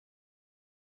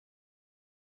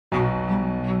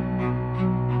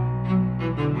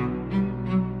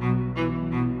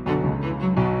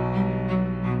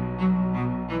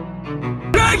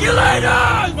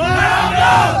Regulators! Round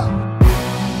up!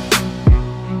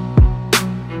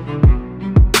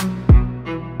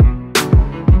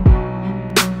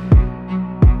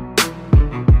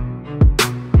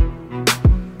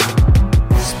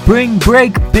 Spring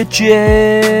break,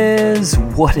 bitches!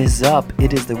 What is up?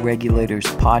 It is the Regulators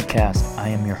Podcast. I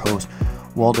am your host,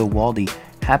 Waldo Waldy.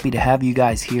 Happy to have you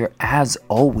guys here as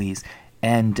always.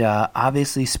 And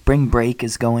obviously spring break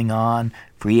is going on,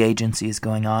 free agency is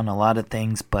going on, a lot of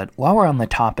things. But while we're on the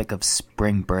topic of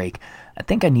spring break, I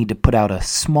think I need to put out a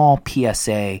small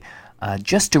PSA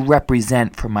just to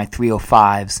represent for my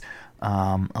 305s,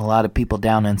 a lot of people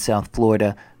down in South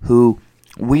Florida who...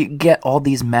 We get all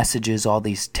these messages, all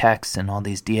these texts, and all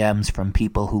these DMs from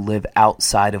people who live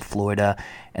outside of Florida,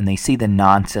 and they see the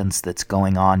nonsense that's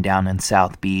going on down in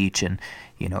South Beach, and,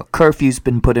 you know, curfew's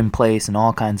been put in place and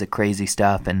all kinds of crazy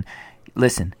stuff. And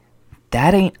listen,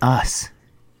 that ain't us.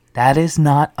 That is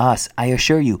not us. I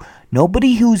assure you,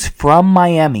 nobody who's from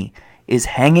Miami is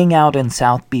hanging out in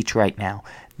South Beach right now.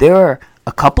 There are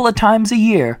a couple of times a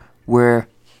year where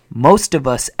most of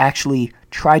us actually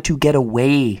try to get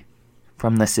away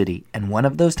from the city, and one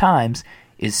of those times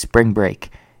is spring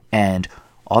break. And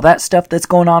all that stuff that's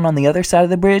going on the other side of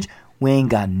the bridge, we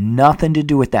ain't got nothing to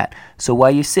do with that. So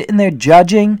while you're sitting there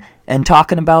judging and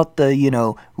talking about the, you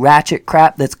know, ratchet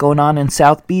crap that's going on in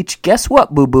South Beach, guess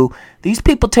what, boo-boo? These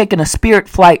people taking a Spirit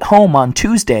flight home on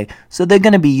Tuesday, so they're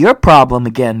going to be your problem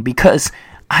again, because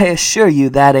I assure you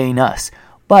that ain't us.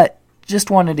 But just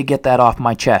wanted to get that off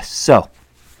my chest. So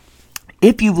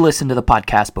if you've listened to the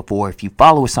podcast before, if you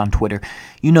follow us on Twitter,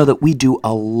 you know that we do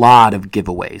a lot of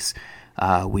giveaways.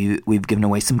 We've given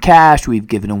away some cash, we've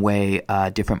given away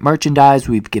different merchandise,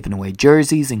 we've given away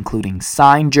jerseys, including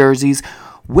signed jerseys,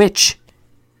 which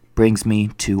brings me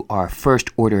to our first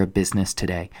order of business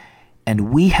today.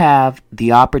 And we have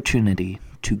the opportunity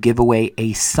to give away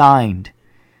a signed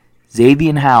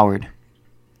Xavier Howard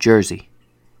jersey.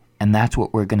 And that's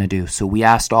what we're going to do. So we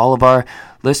asked all of our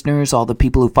listeners, all the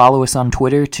people who follow us on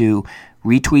Twitter, to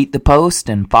retweet the post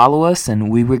and follow us.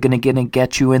 And we were going to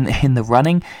get you in the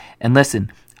running. And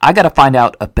listen, I got to find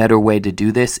out a better way to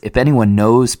do this. If anyone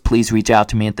knows, please reach out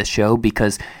to me at the show,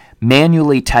 because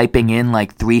manually typing in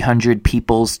like 300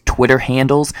 people's Twitter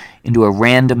handles into a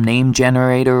random name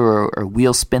generator or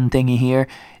wheel spin thingy here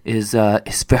is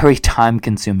very time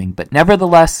consuming. But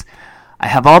nevertheless, I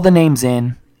have all the names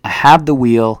in. I have the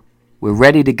wheel. We're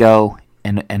ready to go,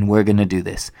 and we're going to do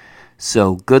this.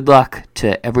 So good luck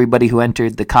to everybody who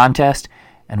entered the contest,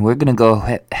 and we're going to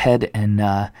go ahead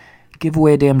and give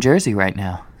away a damn jersey right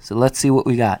now. So let's see what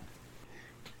we got.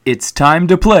 It's time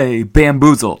to play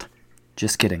Bamboozled.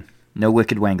 Just kidding. No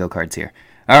Wicked Wango cards here.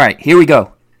 All right, here we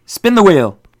go. Spin the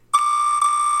wheel.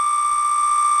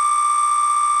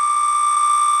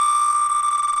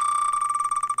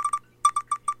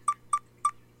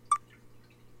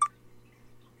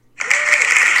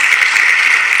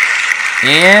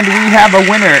 And we have a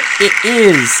winner. It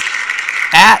is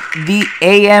at the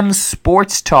AM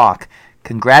Sports Talk.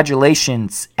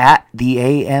 Congratulations, at the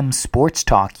AM Sports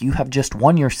Talk. You have just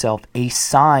won yourself a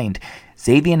signed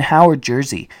Xavier Howard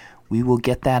jersey. We will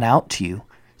get that out to you.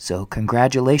 So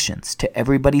congratulations to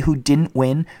everybody who didn't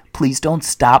win. Please don't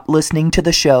stop listening to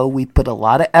the show. We put a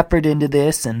lot of effort into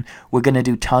this, and we're going to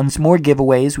do tons more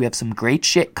giveaways. We have some great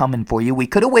shit coming for you. We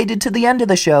could have waited to the end of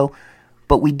the show,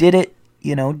 but we did it.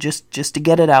 You know, just to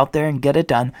get it out there and get it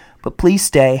done. But please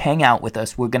stay, hang out with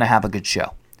us. We're going to have a good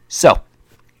show. So,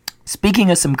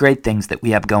 speaking of some great things that we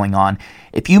have going on,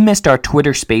 if you missed our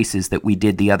Twitter Spaces that we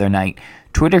did the other night,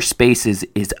 Twitter Spaces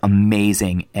is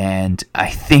amazing. And I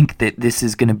think that this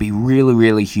is going to be really,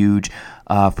 really huge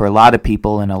for a lot of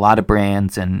people and a lot of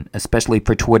brands, and especially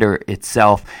for Twitter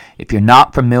itself. If you're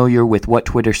not familiar with what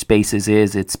Twitter Spaces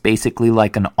is, it's basically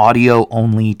like an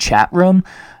audio-only chat room.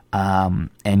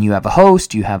 And you have a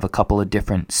host, you have a couple of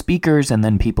different speakers, and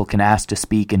then people can ask to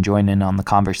speak and join in on the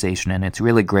conversation, and it's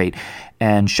really great.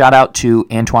 And shout out to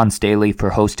Antoine Staley for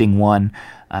hosting one.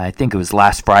 I think it was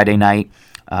last Friday night.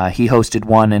 He hosted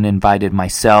one and invited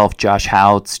myself, Josh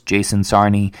Houts, Jason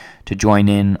Sarney to join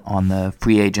in on the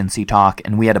free agency talk,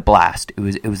 and we had a blast.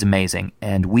 It was amazing.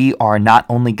 And we are not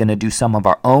only going to do some of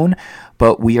our own,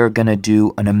 but we are going to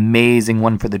do an amazing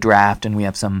one for the draft, and we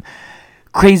have some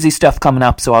crazy stuff coming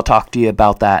up, so I'll talk to you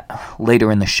about that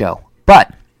later in the show.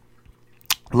 But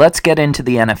let's get into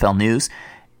the NFL news.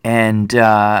 And,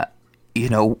 you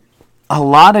know, a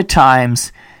lot of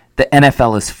times the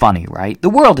NFL is funny, right? The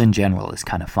world in general is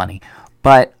kind of funny.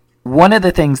 But one of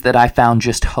the things that I found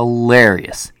just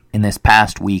hilarious in this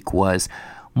past week was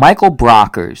Michael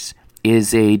Brockers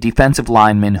is a defensive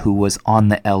lineman who was on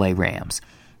the LA Rams.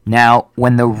 Now,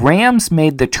 when the Rams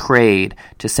made the trade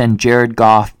to send Jared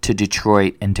Goff to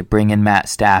Detroit and to bring in Matt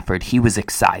Stafford, he was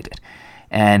excited.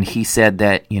 And he said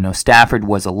that, Stafford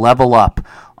was a level up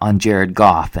on Jared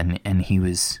Goff, and he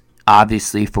was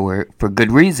obviously for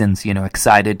good reasons,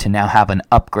 excited to now have an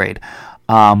upgrade.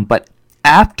 But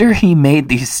after he made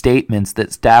these statements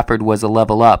that Stafford was a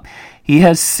level up, he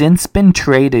has since been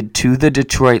traded to the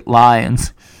Detroit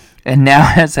Lions and now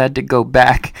has had to go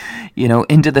back,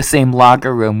 into the same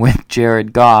locker room with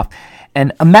Jared Goff.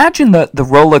 And imagine the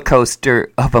roller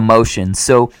coaster of emotions.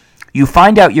 So you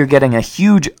find out you're getting a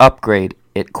huge upgrade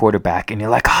at quarterback, and you're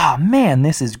like, oh man,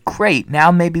 this is great.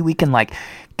 Now maybe we can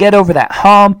get over that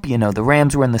hump. The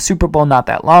Rams were in the Super Bowl not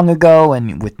that long ago,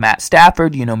 and with Matt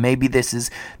Stafford, maybe this is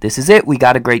it. We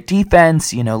got a great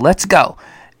defense. Let's go.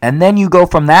 And then you go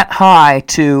from that high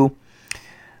to,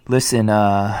 listen,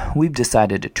 we've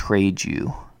decided to trade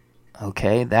you.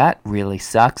 Okay, that really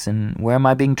sucks. And where am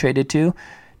I being traded to?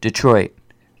 Detroit.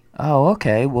 Oh,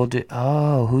 okay. Well,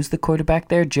 who's the quarterback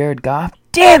there? Jared Goff?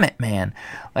 Damn it, man.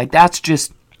 That's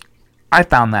just, I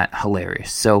found that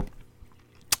hilarious. So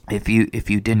if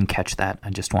you didn't catch that, I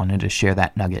just wanted to share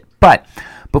that nugget. But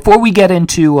before we get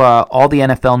into all the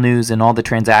NFL news and all the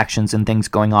transactions and things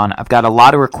going on, I've got a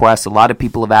lot of requests. A lot of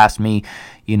people have asked me,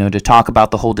 to talk about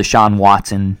the whole Deshaun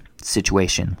Watson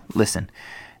situation. Listen,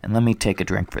 and let me take a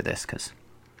drink for this because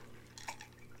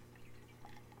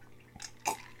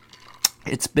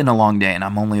it's been a long day and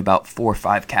I'm only about 4 or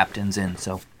 5 captains in,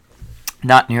 so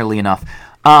not nearly enough.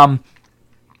 I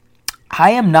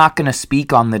am not going to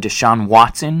speak on the Deshaun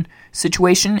Watson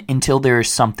situation until there is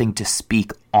something to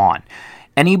speak on.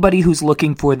 Anybody who's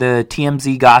looking for the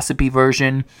TMZ gossipy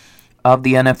version of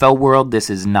the NFL world, this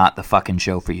is not the fucking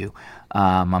show for you.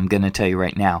 I'm going to tell you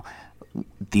right now.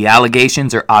 The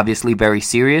allegations are obviously very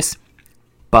serious,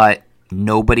 but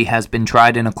nobody has been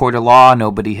tried in a court of law.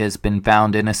 Nobody has been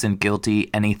found innocent, guilty,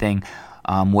 anything.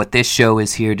 What this show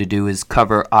is here to do is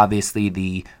cover, obviously,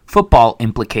 the football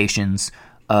implications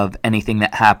of anything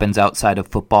that happens outside of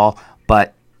football.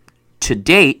 But to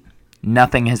date,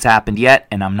 nothing has happened yet,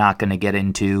 and I'm not going to get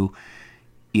into,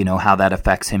 how that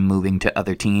affects him moving to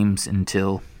other teams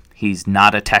until he's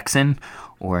not a Texan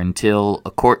or until a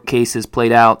court case is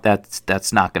played out.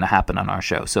 That's not going to happen on our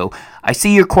show. So I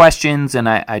see your questions, and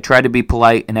I try to be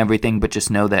polite and everything, but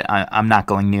just know that I'm not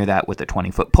going near that with a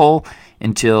 20-foot pole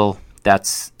until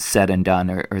that's said and done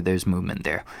or there's movement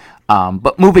there.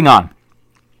 But moving on.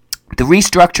 The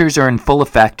restructures are in full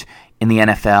effect in the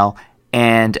NFL,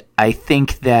 and I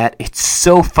think that it's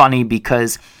so funny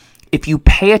because if you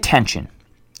pay attention,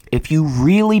 if you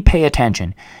really pay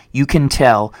attention, you can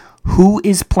tell who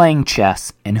is playing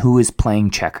chess and who is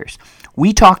playing checkers.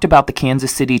 We talked about the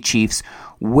Kansas City Chiefs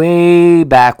way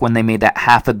back when they made that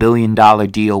 $500 million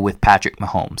deal with Patrick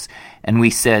Mahomes. And we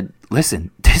said,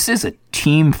 listen, this is a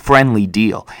team-friendly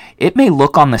deal. It may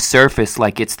look on the surface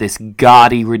like it's this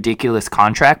gaudy, ridiculous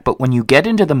contract, but when you get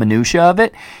into the minutia of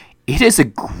it, it is a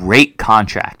great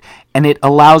contract. And it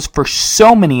allows for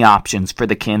so many options for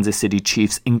the Kansas City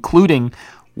Chiefs, including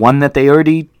one that they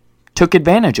already took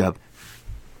advantage of.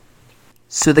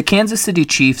 So the Kansas City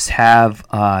Chiefs have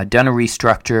done a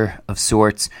restructure of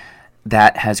sorts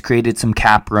that has created some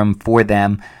cap room for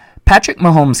them. Patrick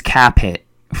Mahomes' cap hit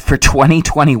for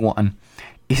 2021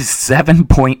 is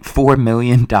 $7.4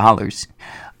 million.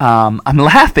 I'm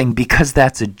laughing because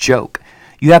that's a joke.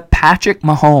 You have Patrick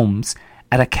Mahomes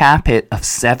at a cap hit of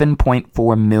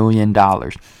 $7.4 million.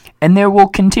 And there will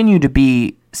continue to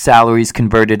be salaries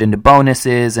converted into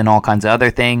bonuses and all kinds of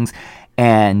other things.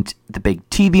 And the big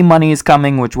TV money is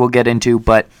coming, which we'll get into.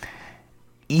 But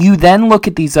you then look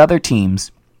at these other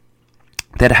teams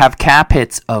that have cap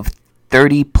hits of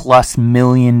 $30+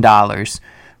 million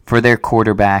for their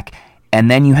quarterback.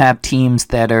 And then you have teams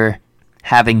that are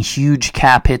having huge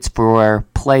cap hits for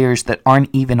players that aren't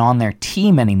even on their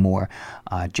team anymore.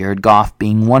 Jared Goff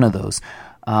being one of those.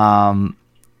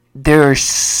 There's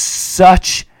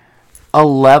such a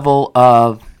level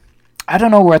of, I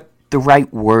don't know what the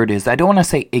right word is. I don't want to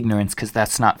say ignorance because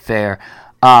that's not fair.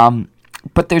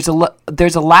 But there's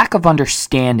a lack of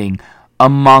understanding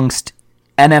amongst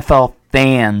NFL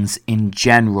fans in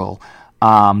general,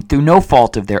 through no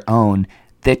fault of their own,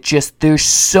 that just there's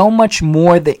so much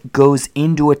more that goes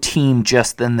into a team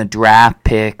just than the draft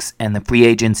picks and the free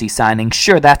agency signing.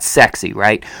 Sure, that's sexy,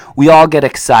 right? We all get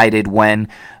excited when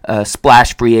a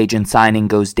splash free agent signing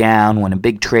goes down, when a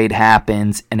big trade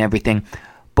happens and everything.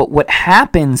 But what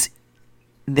happens,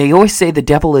 they always say the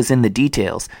devil is in the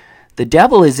details. The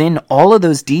devil is in all of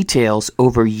those details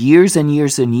over years and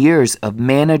years and years of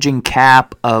managing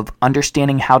cap, of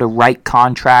understanding how to write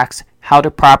contracts, how to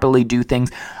properly do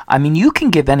things. I mean, you can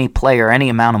give any player any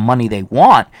amount of money they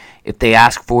want if they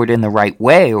ask for it in the right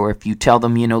way, or if you tell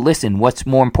them, listen, what's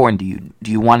more important to you?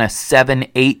 Do you want a 7,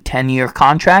 8, 10-year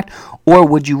contract, or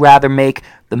would you rather make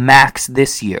the max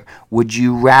this year? Would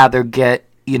you rather get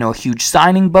a huge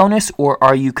signing bonus, or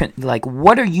are you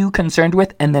what are you concerned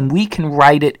with? And then we can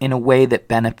write it in a way that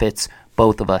benefits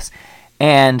both of us.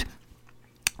 And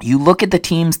you look at the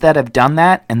teams that have done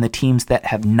that and the teams that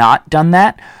have not done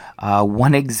that.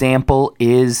 One example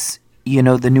is,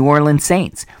 the New Orleans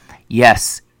Saints.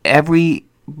 Yes,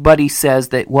 everybody says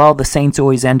that, the Saints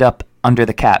always end up under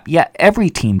the cap. Yeah, every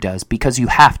team does, because you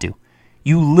have to.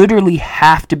 You literally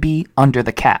have to be under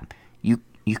the cap.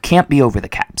 You can't be over the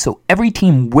cap. So every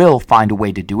team will find a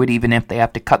way to do it, even if they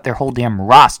have to cut their whole damn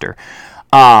roster.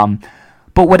 But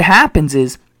what happens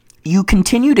is you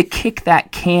continue to kick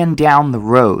that can down the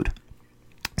road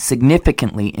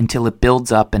significantly until it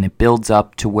builds up, and it builds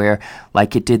up to where,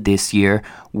 like it did this year,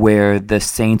 where the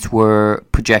Saints were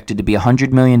projected to be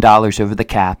 $100 million over the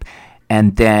cap,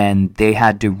 and then they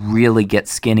had to really get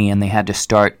skinny and they had to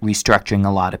start restructuring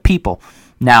a lot of people.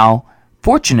 Now,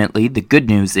 fortunately, the good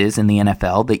news is in the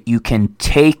NFL that you can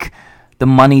take the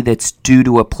money that's due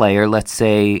to a player. Let's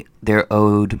say they're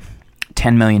owed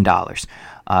 $10 million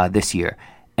this year,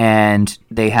 and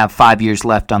they have 5 years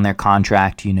left on their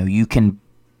contract. You can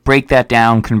break that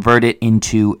down, convert it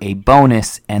into a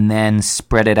bonus, and then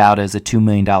spread it out as a $2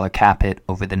 million cap hit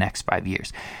over the next 5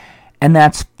 years. And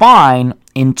that's fine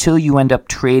until you end up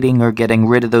trading or getting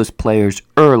rid of those players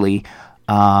early,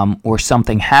 or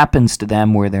something happens to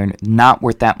them where they're not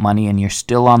worth that money and you're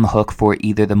still on the hook for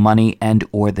either the money and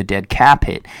or the dead cap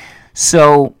hit.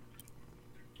 So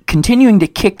continuing to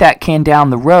kick that can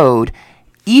down the road,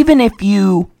 even if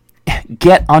you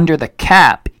get under the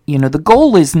cap, the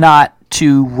goal is not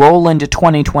to roll into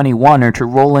 2021 or to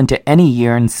roll into any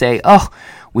year and say,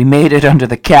 we made it under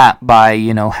the cap by,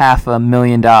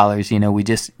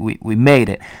 $500,000, we made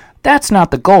it. That's not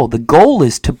the goal. The goal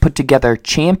is to put together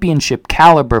championship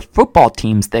caliber football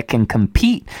teams that can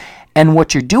compete. And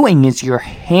what you're doing is you're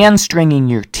hamstringing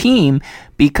your team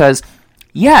because,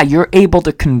 you're able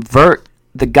to convert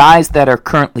the guys that are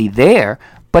currently there,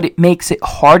 but it makes it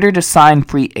harder to sign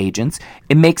free agents.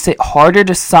 It makes it harder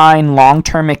to sign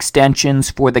long-term extensions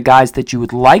for the guys that you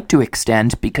would like to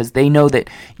extend because they know that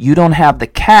you don't have the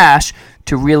cash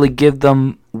to really give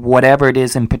them whatever it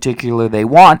is in particular they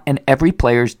want, and every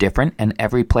player is different, and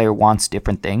every player wants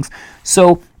different things.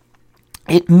 So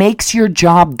it makes your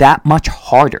job that much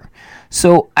harder.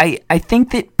 So I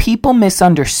think that people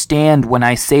misunderstand when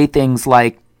I say things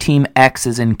like Team X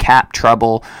is in cap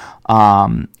trouble,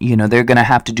 they're going to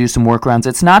have to do some workarounds.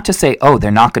 It's not to say,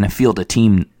 they're not going to field a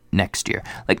team next year.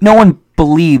 No one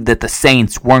believed that the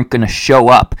Saints weren't going to show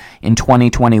up in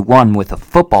 2021 with a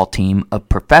football team of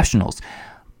professionals.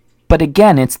 But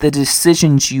again, it's the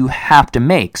decisions you have to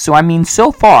make. So,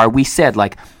 so far we said,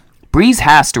 Brees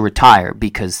has to retire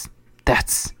because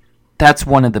that's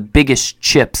one of the biggest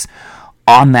chips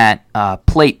on that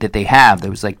plate that they have.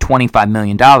 There was $25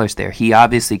 million there. He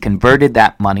obviously converted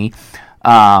that money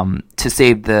to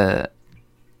save the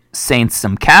Saints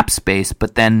some cap space,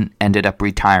 but then ended up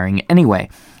retiring anyway.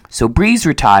 So Brees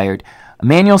retired.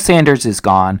 Emmanuel Sanders is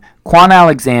gone. Quan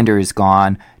Alexander is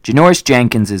gone. Janoris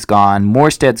Jenkins is gone.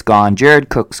 Morstead's gone. Jared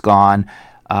Cook's gone.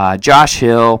 Josh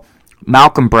Hill,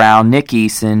 Malcolm Brown, Nick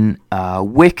Eason,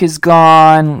 Wick is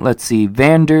gone. Let's see,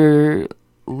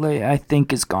 Vanderlei, I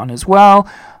think, is gone as well.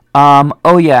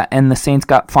 And the Saints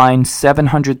got fined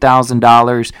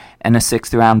 $700,000 and a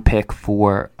 6th-round pick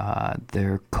for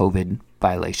their COVID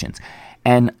violations.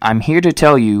 And I'm here to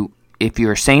tell you, if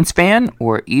you're a Saints fan,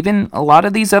 or even a lot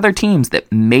of these other teams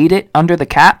that made it under the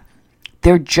cap,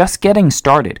 they're just getting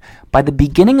started. By the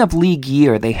beginning of league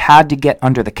year, they had to get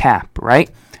under the cap,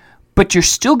 right? But you're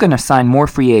still going to sign more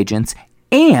free agents,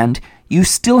 and you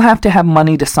still have to have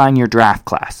money to sign your draft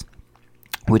class,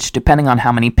 which, depending on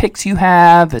how many picks you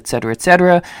have, et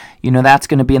cetera, that's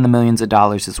going to be in the millions of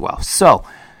dollars as well. So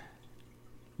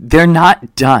they're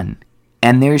not done.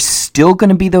 And there's still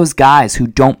going to be those guys who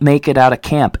don't make it out of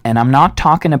camp. And I'm not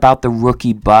talking about the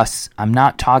rookie busts. I'm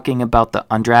not talking about the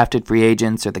undrafted free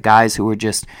agents or the guys who are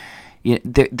just...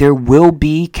 there will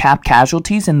be cap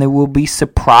casualties and there will be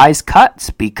surprise cuts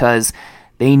because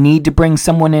they need to bring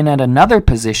someone in at another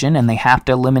position and they have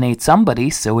to eliminate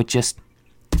somebody. So it's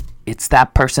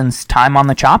that person's time on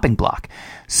the chopping block.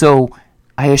 So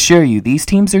I assure you, these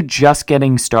teams are just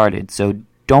getting started. So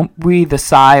don't breathe a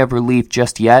sigh of relief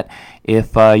just yet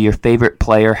if your favorite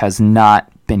player has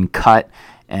not been cut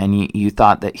and you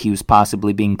thought that he was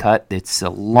possibly being cut, it's a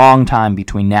long time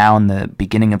between now and the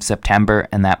beginning of September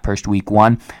and that first week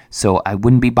 1. So I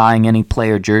wouldn't be buying any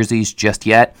player jerseys just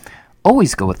yet.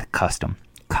 Always go with the custom.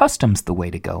 Custom's the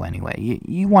way to go anyway.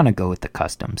 You want to go with the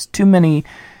customs. Too many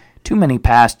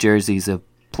past jerseys of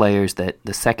players that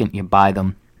the second you buy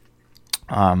them,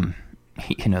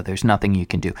 there's nothing you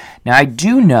can do. Now, I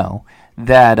do know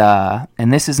that,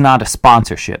 and this is not a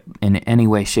sponsorship in any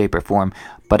way, shape, or form,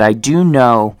 but I do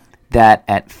know that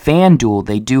at FanDuel,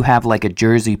 they do have like a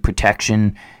jersey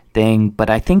protection thing, but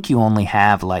I think you only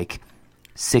have like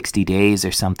 60 days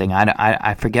or something.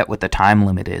 I forget what the time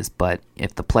limit is, but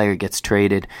if the player gets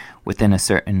traded within a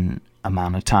certain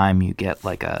amount of time, you get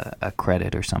like a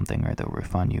credit or something, or they'll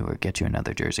refund you or get you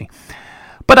another jersey.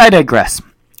 But I digress.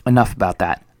 Enough about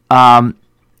that.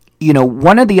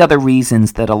 One of the other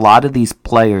reasons that a lot of these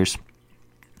players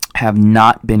have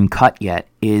not been cut yet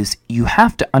is you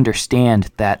have to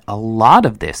understand that a lot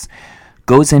of this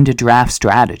goes into draft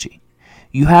strategy.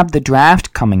 You have the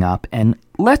draft coming up, and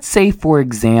let's say, for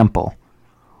example,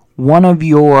 one of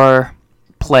your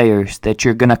players that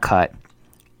you're going to cut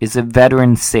is a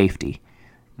veteran safety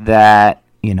that,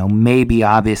 maybe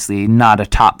obviously not a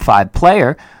top 5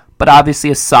 player, but obviously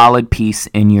a solid piece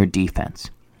in your defense.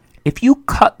 If you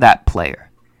cut that player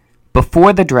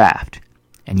before the draft,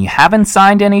 and you haven't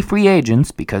signed any free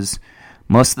agents because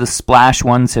most of the splash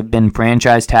ones have been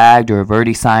franchise tagged or have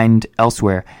already signed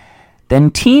elsewhere,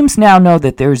 then teams now know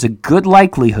that there's a good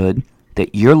likelihood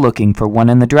that you're looking for one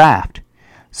in the draft.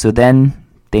 So then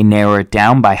they narrow it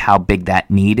down by how big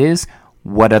that need is,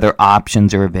 what other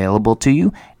options are available to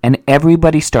you, and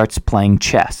everybody starts playing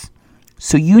chess.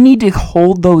 So you need to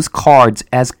hold those cards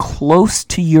as close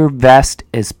to your vest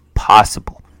as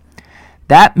possible.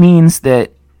 That means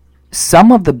that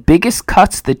some of the biggest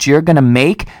cuts that you're going to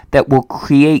make that will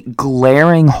create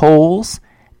glaring holes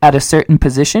at a certain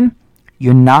position,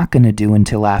 you're not going to do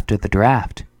until after the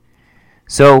draft.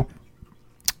 So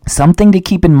something to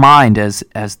keep in mind as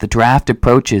the draft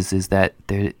approaches is that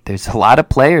there's a lot of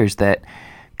players that,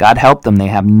 God help them, they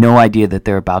have no idea that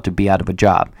they're about to be out of a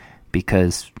job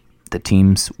because the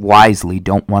teams wisely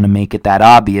don't want to make it that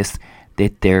obvious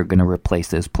that they're going to replace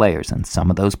those players. And some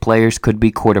of those players could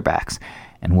be quarterbacks,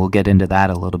 and we'll get into that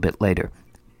a little bit later.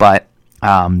 But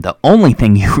the only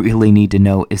thing you really need to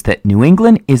know is that New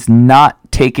England is not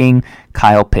taking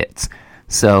Kyle Pitts.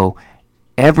 So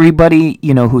everybody,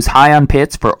 who's high on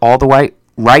Pitts for all the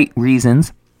right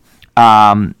reasons,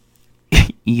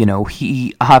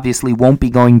 he obviously won't be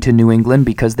going to New England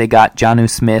because they got Jonnu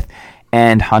Smith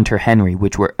and Hunter Henry,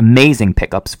 which were amazing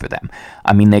pickups for them.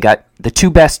 I mean, they got the 2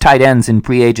 best tight ends in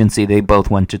free agency. They both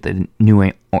went to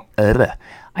the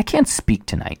I can't speak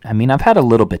tonight. I mean, I've had a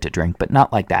little bit to drink, but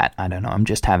not like that. I don't know. I'm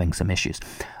just having some issues.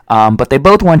 But they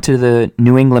both went to the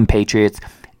New England Patriots,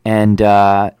 and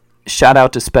shout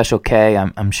out to Special K.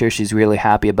 I'm sure she's really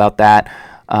happy about that.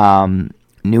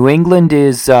 New England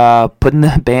is putting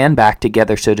the band back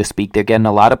together, so to speak. They're getting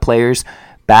a lot of players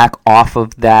back off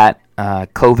of that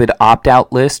COVID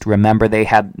opt-out list. Remember, they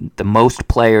had the most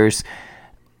players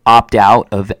opt out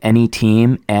of any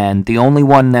team, and the only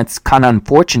one that's kind of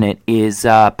unfortunate is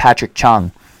Patrick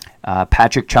Chung.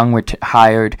 Patrick Chung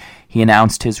retired. He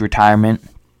announced his retirement,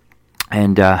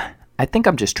 and I think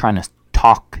I'm just trying to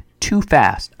talk too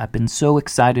fast. I've been so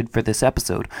excited for this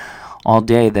episode all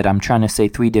day that I'm trying to say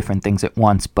 3 different things at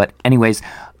once. But anyways,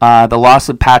 the loss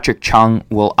of Patrick Chung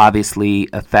will obviously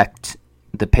affect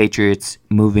the Patriots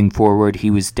moving forward.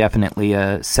 He was definitely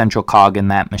a central cog in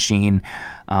that machine.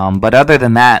 But other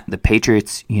than that, the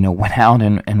Patriots, went out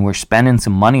and were spending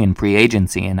some money in free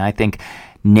agency, and I think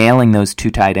nailing those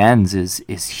 2 tight ends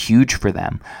is huge for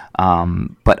them.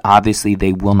 But obviously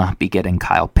they will not be getting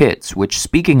Kyle Pitts, which,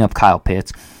 speaking of Kyle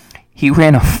Pitts, he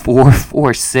ran a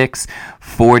 4.46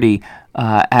 40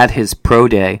 at his pro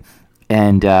day,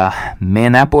 and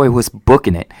man, that boy was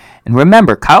booking it. And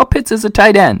remember, Kyle Pitts is a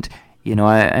tight end.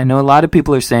 I know a lot of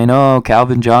people are saying, oh,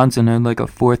 Calvin Johnson had like a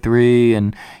 4.3,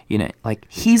 and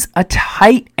he's a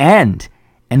tight end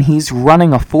and he's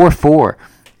running a 4.4.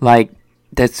 Like,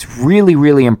 that's really,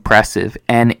 really impressive.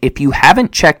 And if you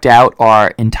haven't checked out our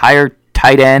entire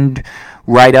tight end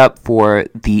write-up for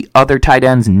the other tight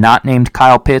ends not named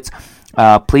Kyle Pitts,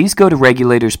 please go to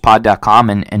regulatorspod.com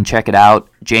and check it out.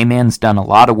 J-Man's done a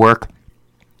lot of work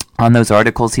on those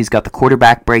articles. He's got the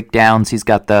quarterback breakdowns, he's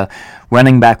got the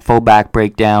running back, fullback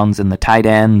breakdowns, and the tight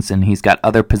ends, and he's got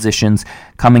other positions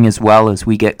coming as well as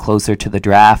we get closer to the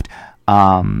draft.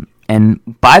 And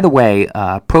by the way,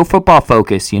 Pro Football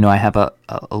Focus, I have a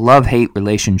love-hate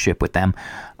relationship with them,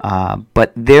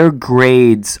 but their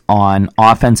grades on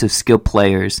offensive skill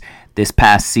players this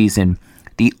past season,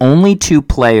 the only two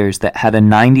players that had a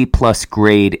 90-plus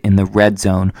grade in the red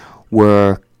zone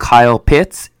were Kyle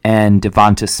Pitts and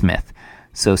Devonta Smith.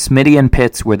 So Smitty and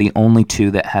Pitts were the only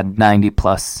two that had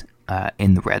 90-plus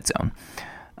in the red zone.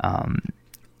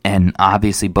 And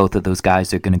obviously both of those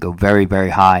guys are going to go very, very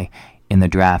high in the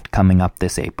draft coming up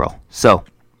this April. So,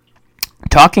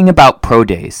 talking about pro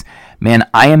days, man,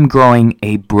 I am growing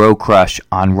a bro crush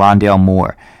on Rondale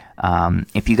Moore.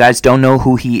 If you guys don't know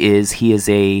who he is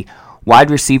a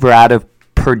wide receiver out of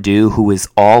Purdue who is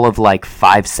all of like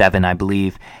 5'7", I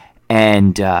believe.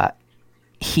 And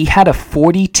he had a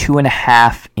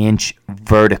 42.5-inch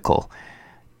vertical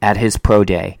at his pro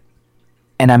day.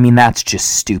 And I mean, that's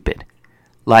just stupid.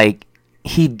 Like,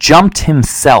 he jumped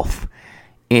himself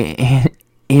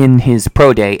in his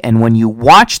pro day, and when you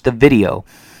watch the video,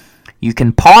 you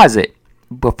can pause it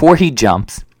before he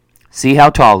jumps, see how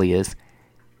tall he is,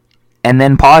 and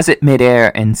then pause it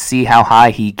midair and see how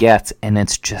high he gets, and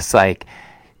it's just like,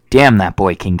 damn, that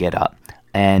boy can get up.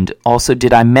 And also,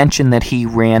 did I mention that he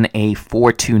ran a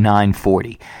 4.29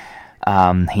 40?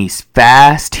 He's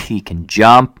fast, he can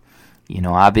jump. You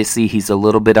know, obviously he's a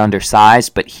little bit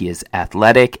undersized, but he is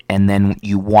athletic. And then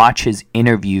you watch his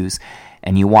interviews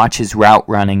and you watch his route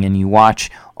running and you watch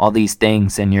all these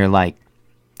things and you're like,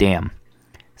 damn,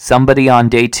 somebody on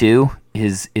day 2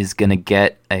 is going to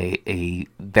get a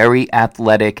very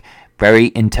athletic,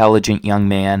 very intelligent young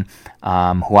man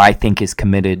who I think is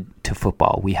committed to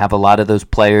football. We have a lot of those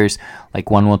players,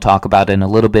 like one we'll talk about in a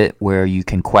little bit, where you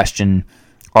can question,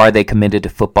 are they committed to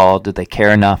football? Do they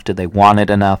care enough? Do they want it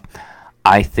enough?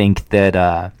 I think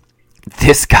that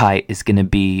this guy is going to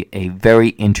be a very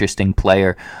interesting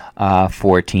player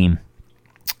for a team.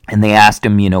 And they asked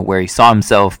him, where he saw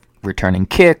himself returning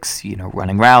kicks,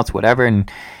 running routes, whatever.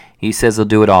 And he says he'll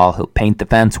do it all. He'll paint the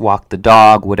fence, walk the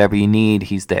dog, whatever you need,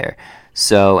 he's there.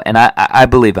 So, and I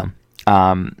believe him.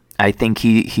 I think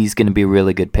he's going to be a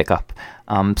really good pickup.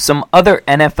 Some other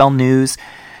NFL news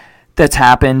that's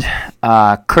happened.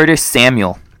 Curtis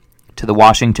Samuel to the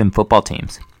Washington football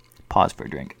teams. Pause for a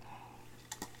drink.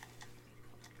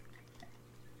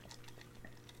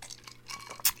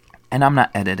 And I'm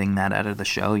not editing that out of the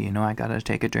show. I got to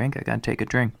take a drink.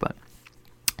 But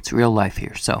it's real life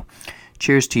here. So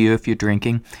cheers to you if you're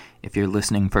drinking. If you're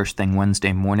listening first thing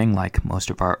Wednesday morning, like most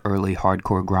of our early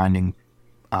hardcore grinding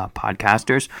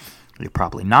podcasters, you're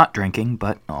probably not drinking,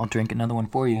 but I'll drink another one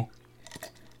for you.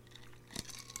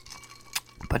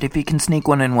 But if you can sneak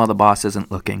one in while the boss isn't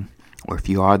looking, or if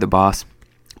you are the boss,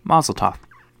 mazel tov.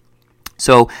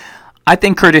 So I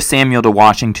think Curtis Samuel to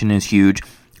Washington is huge.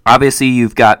 Obviously,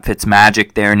 you've got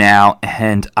Fitzmagic there now,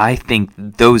 and I think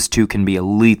those two can be a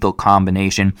lethal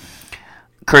combination.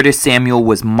 Curtis Samuel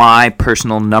was my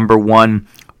personal number one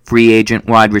free agent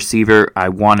wide receiver. I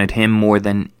wanted him more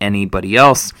than anybody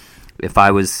else. If I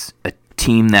was a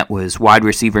team that was wide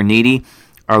receiver needy,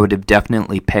 I would have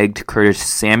definitely pegged Curtis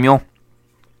Samuel.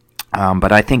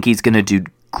 But I think he's going to do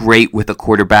great with a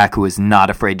quarterback who is not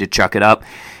afraid to chuck it up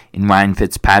in Ryan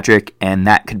Fitzpatrick, and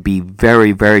that could be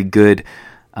very, very good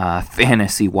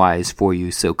fantasy-wise for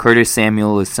you. So Curtis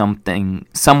Samuel is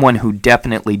someone who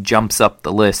definitely jumps up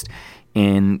the list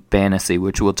in fantasy,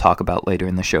 which we'll talk about later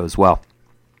in the show as well.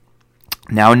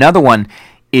 Now, another one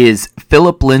is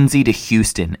Philip Lindsay to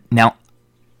Houston. Now,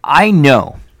 I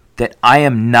know that I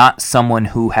am not someone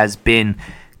who has been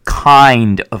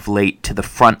kind of late to the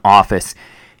front office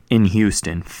in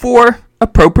Houston for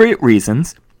appropriate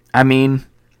reasons. I mean,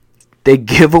 they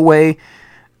give away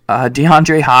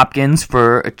DeAndre Hopkins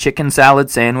for a chicken salad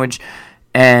sandwich,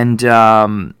 and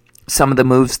some of the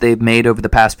moves they've made over the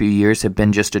past few years have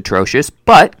been just atrocious.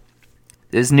 But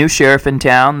there's a new sheriff in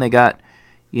town. They got,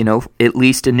 at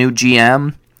least a new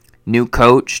GM, new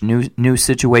coach, new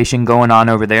situation going on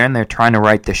over there, and they're trying to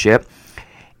right the ship.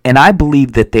 And I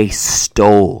believe that they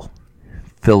stole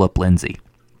Philip Lindsay.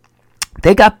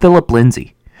 They got Philip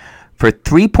Lindsay for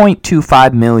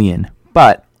 $3.25 million,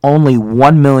 but only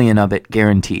 $1 million of it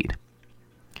guaranteed.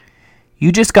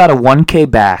 You just got a 1K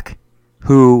back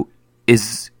who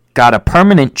is got a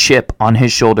permanent chip on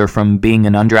his shoulder from being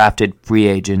an undrafted free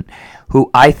agent, who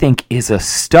I think is a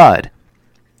stud,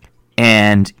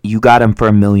 and you got him for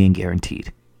 $1 million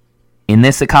guaranteed. In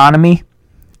this economy,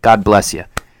 God bless you.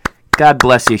 God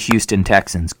bless you, Houston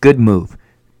Texans. Good move.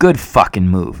 Good fucking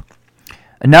move.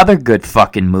 Another good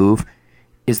fucking move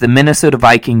is the Minnesota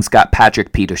Vikings got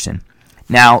Patrick Peterson.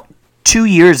 Now, 2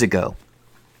 years ago,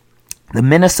 the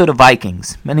Minnesota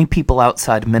Vikings, many people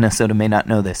outside Minnesota may not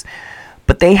know this,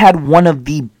 but they had one of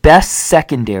the best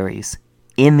secondaries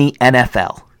in the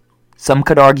NFL. Some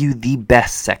could argue the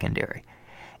best secondary.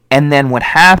 And then what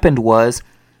happened was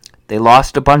they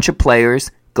lost a bunch of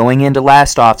players. going into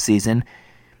last offseason,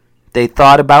 they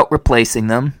thought about replacing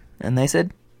them, and they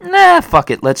said, nah, fuck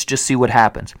it, let's just see what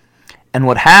happens. And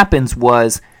what happens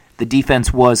was the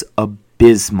defense was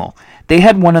abysmal. They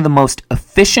had one of the most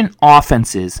efficient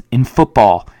offenses in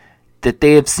football that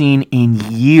they have seen in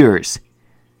years,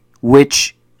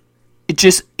 which it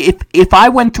just, if I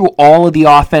went through all of the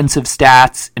offensive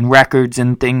stats and records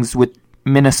and things with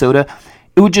Minnesota,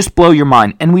 it would just blow your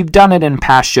mind. And we've done it in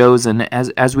past shows, and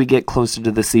as we get closer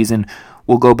to the season,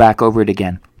 we'll go back over it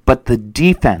again. But the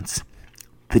defense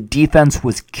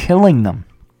was killing them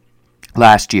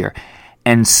last year.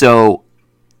 And so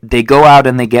they go out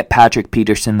and they get Patrick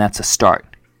Peterson. That's a start.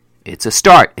 It's a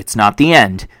start. It's not the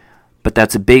end, but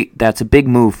that's a big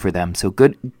move for them. So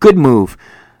good move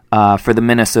for the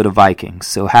Minnesota Vikings.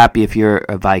 So happy if you're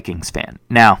a Vikings fan.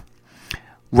 Now,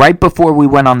 right before we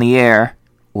went on the air,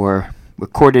 or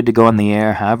recorded to go on the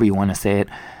air, however you want to say it,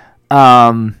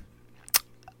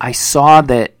 I saw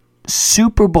that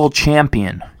Super Bowl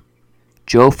champion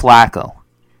Joe Flacco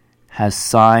has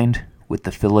signed with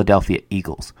the Philadelphia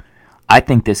Eagles. I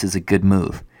think this is a good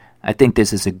move. I think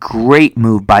this is a great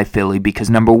move by Philly because,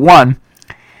 number one,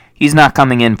 he's not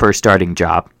coming in for a starting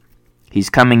job. He's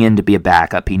coming in to be a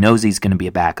backup. He knows he's going to be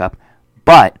a backup.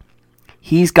 But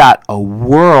he's got a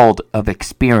world of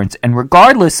experience. And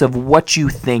regardless of what you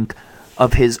think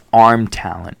of his arm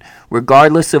talent,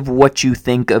 regardless of what you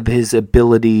think of his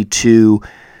ability to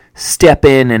step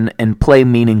in and play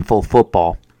meaningful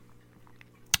football,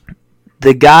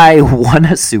 the guy won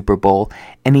a Super Bowl,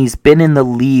 and he's been in the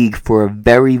league for a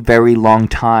very, very long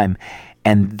time.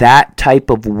 And that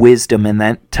type of wisdom and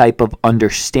that type of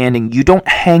understanding, you don't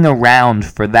hang around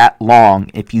for that long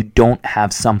if you don't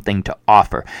have something to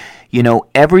offer. You know,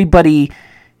 everybody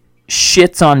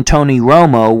shits on Tony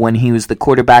Romo when he was the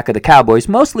quarterback of the Cowboys,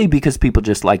 mostly because people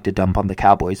just like to dump on the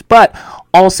Cowboys, but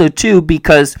also, too,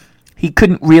 because he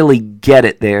couldn't really get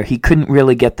it there. He couldn't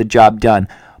really get the job done.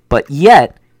 But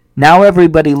yet, now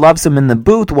everybody loves him in the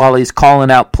booth while he's calling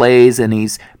out plays and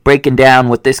he's breaking down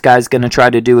what this guy's going to try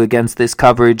to do against this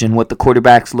coverage and what the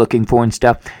quarterback's looking for and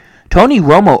stuff. Tony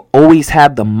Romo always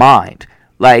had the mind.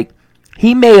 Like,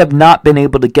 he may have not been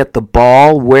able to get the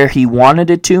ball where he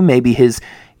wanted it to. Maybe his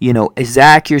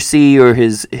accuracy or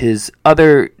his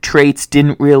other traits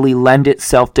didn't really lend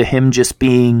itself to him just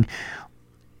being,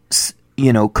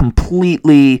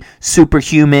 completely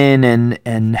superhuman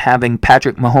and having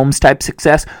Patrick Mahomes type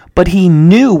success, but he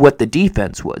knew what the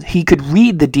defense was. He could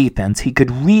read the defense. He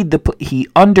could read he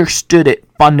understood it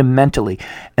fundamentally.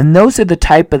 And those are the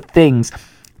type of things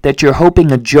that you're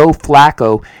hoping a Joe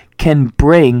Flacco can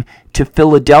bring to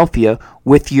Philadelphia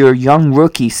with your young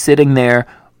rookie sitting there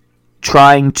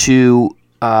trying to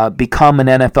become an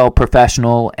NFL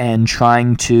professional and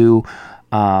trying to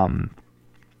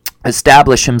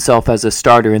establish himself as a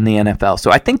starter in the NFL. So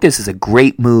I think this is a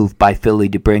great move by Philly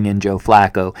to bring in Joe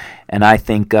Flacco, and I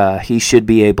think he should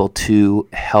be able to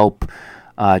help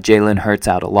Jalen Hurts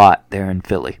out a lot there in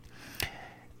Philly.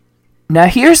 Now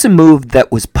here's a move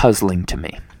that was puzzling to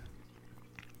me.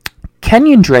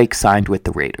 Kenyon Drake signed with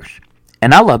the Raiders,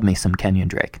 and I love me some Kenyon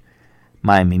Drake.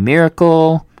 Miami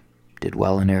Miracle, did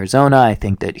well in Arizona. I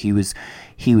think that he was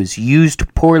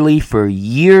used poorly for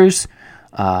years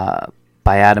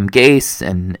by Adam Gase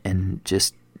and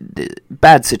just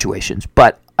bad situations.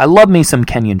 But I love me some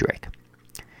Kenyon Drake.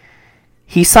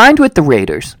 He signed with the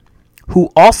Raiders,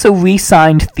 who also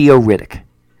re-signed Theo Riddick.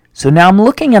 So now I'm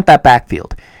looking at that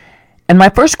backfield. And my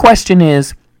first question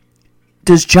is,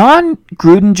 does John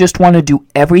Gruden just want to do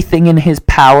everything in his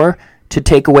power to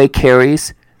take away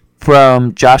carries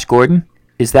from Josh Gordon?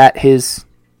 Is that his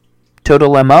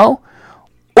total MO?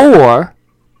 Or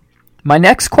my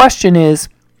next question is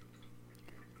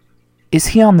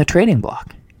he on the trading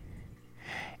block?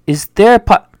 Is there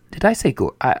did I say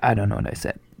Gordon? I don't know what I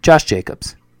said. Josh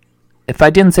Jacobs. If I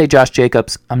didn't say Josh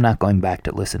Jacobs, I'm not going back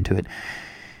to listen to it.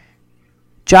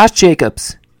 Josh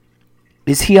Jacobs,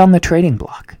 is he on the trading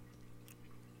block?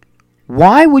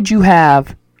 Why would you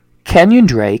have Kenyon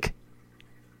Drake,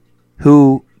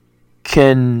 who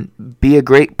can be a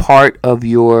great part of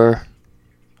your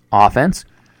offense,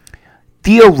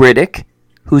 Theo Riddick,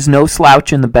 who's no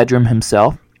slouch in the bedroom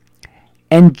himself,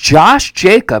 and Josh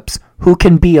Jacobs, who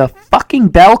can be a fucking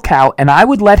bell cow, and I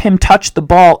would let him touch the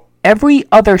ball every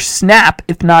other snap,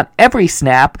 if not every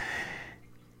snap?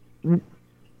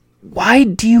 Why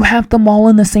do you have them all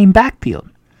in the same backfield?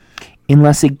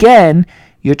 Unless, again,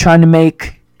 you're trying to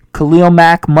make Khalil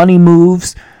Mack money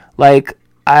moves. Like,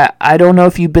 I don't know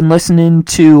if you've been listening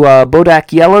to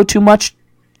Bodak Yellow too much,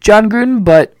 John Gruden,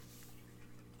 but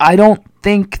I don't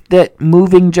think that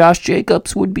moving Josh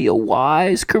Jacobs would be a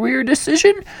wise career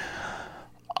decision.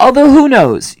 Although, who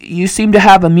knows? You seem to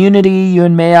have immunity. You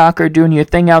and Mayock are doing your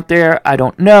thing out there. I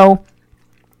don't know.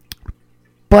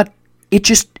 But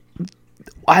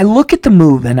I look at the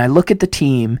move and I look at the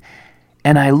team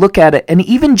and I look at it. And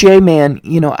even J-Man,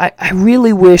 I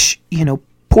really wish,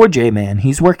 poor J-Man.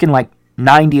 He's working like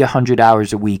 90, 100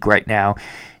 hours a week right now.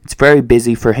 It's very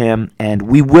busy for him, and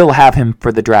we will have him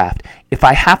for the draft. If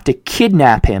I have to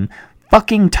kidnap him,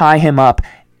 fucking tie him up,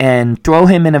 and throw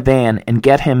him in a van and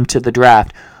get him to the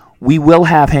draft, we will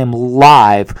have him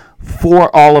live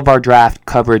for all of our draft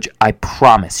coverage, I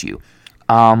promise you.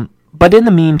 But in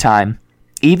the meantime,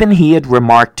 even he had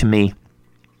remarked to me,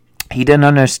 he didn't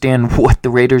understand what the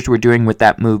Raiders were doing with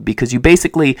that move, because you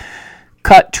basically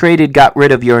cut, traded, got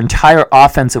rid of your entire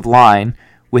offensive line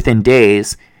within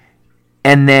days,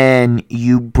 and then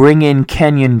you bring in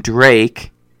Kenyon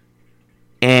Drake,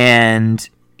 and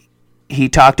he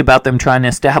talked about them trying to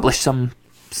establish some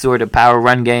sort of power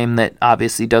run game that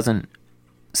obviously doesn't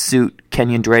suit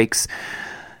Kenyon Drake's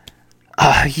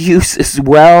use as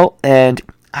well. And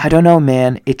I don't know,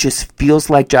 man. It just feels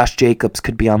like Josh Jacobs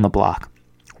could be on the block.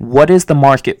 What is the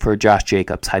market for Josh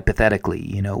Jacobs,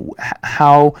 hypothetically?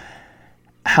 How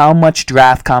much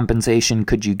draft compensation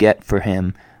could you get for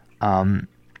him?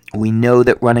 We know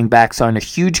that running backs aren't a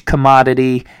huge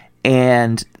commodity,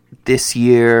 and this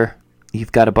year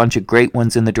you've got a bunch of great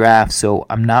ones in the draft, so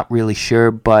I'm not really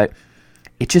sure, but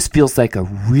it just feels like a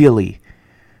really,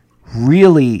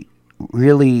 really,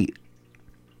 really,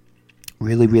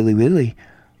 really, really, really,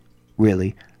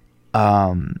 really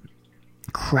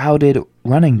crowded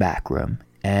running back room.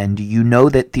 And you know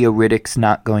that Theo Riddick's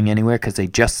not going anywhere because they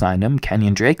just signed him.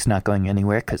 Kenyon Drake's not going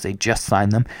anywhere because they just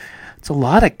signed them. It's a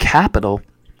lot of capital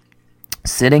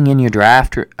sitting in your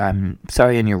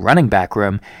in your running back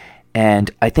room, and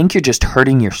I think you're just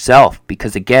hurting yourself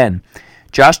because, again,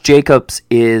 Josh Jacobs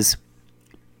is,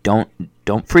 don't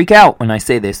freak out when I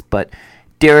say this, but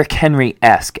Derrick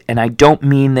Henry-esque, and I don't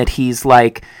mean that he's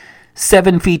like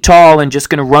 7 feet tall and just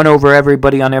going to run over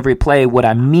everybody on every play. What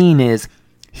I mean is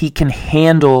he can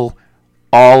handle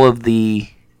all of the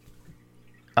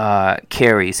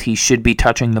carries. He should be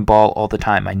touching the ball all the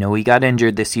time. I know he got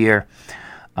injured this year,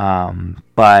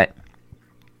 but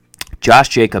Josh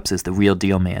Jacobs is the real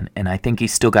deal, man. And I think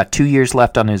he's still got 2 years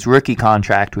left on his rookie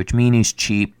contract, which means he's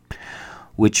cheap,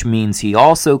 which means he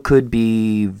also could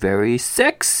be very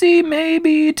sexy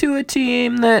maybe to a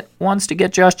team that wants to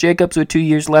get Josh Jacobs with 2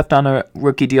 years left on a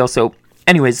rookie deal. So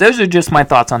anyways, those are just my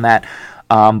thoughts on that.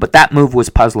 But that move was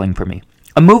puzzling for me.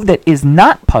 A move that is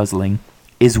not puzzling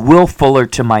is Will Fuller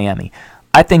to Miami.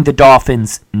 I think the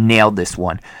Dolphins nailed this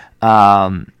one.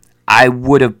 I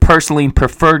would have personally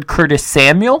preferred Curtis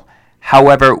Samuel.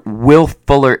 However, Will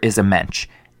Fuller is a mensch.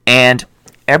 And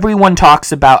everyone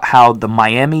talks about how the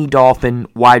Miami Dolphin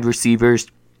wide receivers,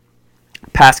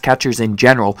 pass catchers in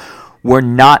general, were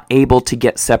not able to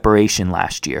get separation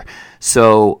last year.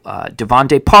 So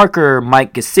Devontae Parker,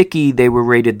 Mike Gesicki, they were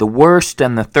rated the worst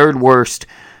and the third worst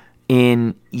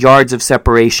in yards of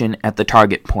separation at the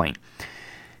target point.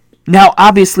 Now,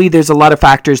 obviously, there's a lot of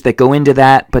factors that go into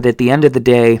that, but at the end of the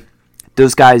day,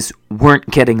 those guys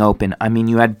weren't getting open. I mean,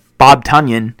 you had Bob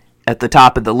Tonyan at the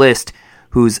top of the list,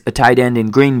 who's a tight end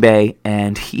in Green Bay,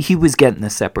 and he was getting the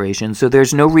separation. So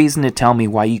there's no reason to tell me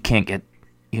why you can't get,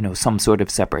 some sort of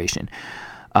separation.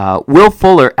 Will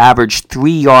Fuller averaged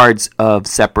 3 yards of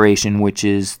separation, which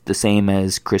is the same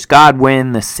as Chris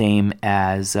Godwin, the same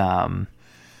as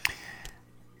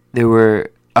there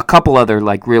were a couple other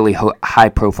really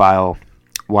high-profile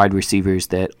wide receivers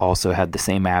that also had the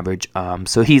same average.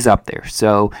 So he's up there.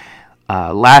 So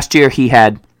last year he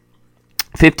had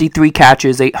 53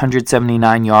 catches,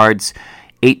 879 yards,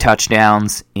 8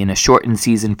 touchdowns in a shortened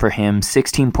season for him,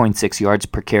 16.6 yards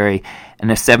per carry, and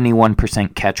a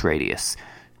 71% catch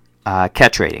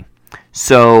rating.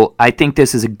 So I think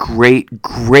this is a great,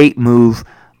 great move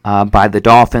by the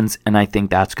Dolphins, and I think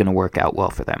that's going to work out well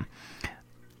for them.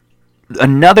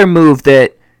 Another move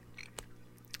that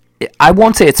I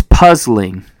won't say it's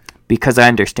puzzling because I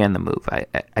understand the move.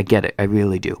 I get it. I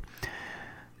really do.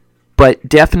 But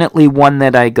definitely one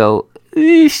that I go,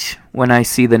 eesh, when I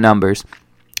see the numbers.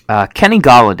 Kenny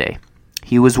Golladay.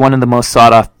 He was one of the most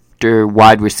sought-after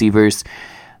wide receivers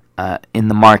in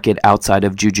the market outside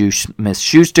of Juju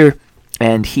Smith-Schuster,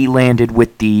 and he landed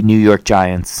with the New York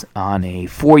Giants on a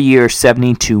 4-year,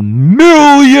 $72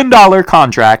 million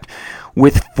contract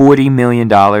with $40 million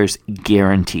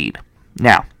guaranteed.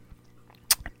 Now,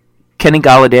 Kenny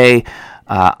Golladay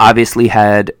obviously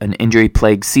had an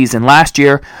injury-plagued season last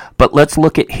year, but let's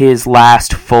look at his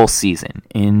last full season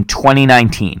in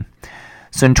 2019.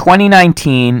 So in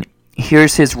 2019,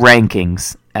 here's his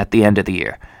rankings at the end of the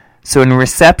year. So in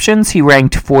receptions, he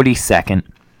ranked 42nd.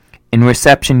 In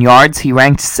reception yards, he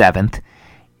ranked 7th.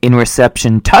 In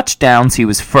reception touchdowns, he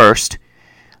was 1st.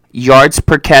 Yards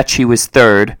per catch, he was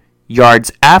 3rd.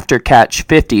 Yards after catch,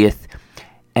 50th.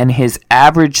 And his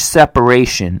average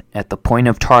separation at the point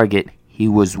of target, he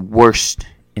was worst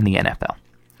in the NFL.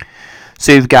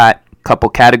 So you've got a couple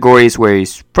categories where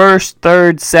he's 1st,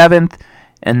 3rd, 7th,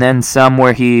 and then some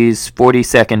where he's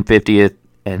 42nd, 50th,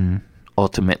 and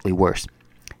ultimately worse.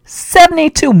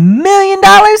 $72 million?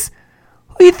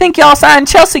 Who do you think y'all signed,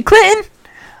 Chelsea Clinton?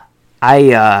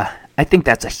 I think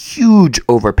that's a huge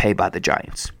overpay by the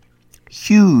Giants.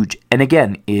 Huge. And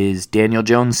again, is Daniel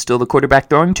Jones still the quarterback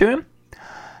throwing to him?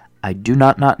 I do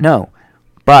not know.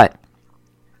 But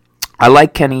I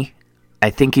like Kenny. I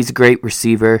think he's a great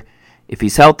receiver. If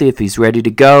he's healthy, if he's ready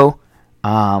to go,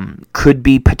 could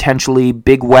be potentially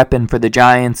big weapon for the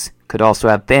Giants. Could also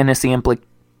have fantasy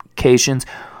implications.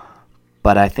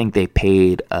 But I think they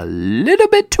paid a little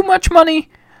bit too much money.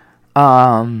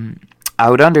 I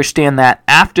would understand that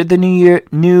after the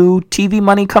new TV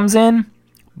money comes in,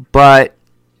 but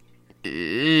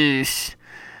feels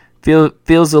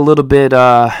a little bit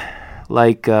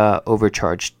like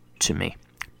overcharged to me.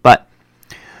 But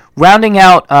rounding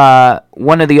out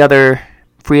one of the other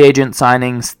free agent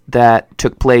signings that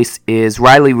took place is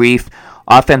Riley Reiff,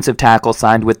 offensive tackle,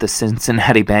 signed with the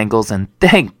Cincinnati Bengals, and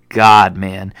thank God,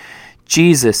 man.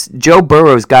 Jesus, Joe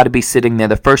Burrow's got to be sitting there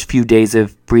the first few days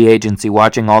of free agency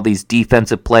watching all these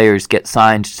defensive players get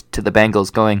signed to the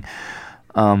Bengals going,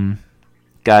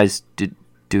 guys,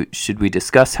 should we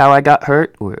discuss how I got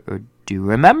hurt? Or do you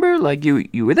remember? Like,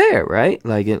 you were there, right?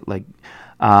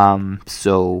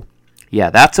 So, yeah,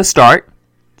 that's a start.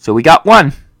 So we got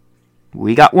one.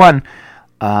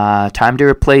 Time to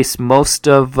replace most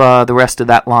of the rest of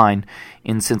that line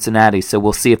in Cincinnati. So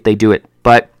we'll see if they do it.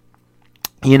 But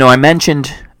I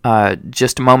mentioned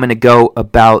just a moment ago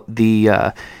about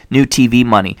the new TV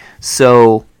money.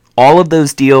 So all of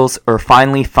those deals are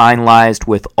finally finalized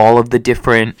with all of the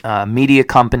different media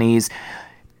companies,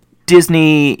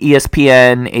 Disney,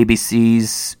 ESPN,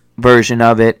 ABC's version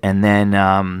of it, and then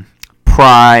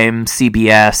Prime,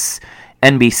 CBS,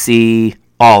 NBC,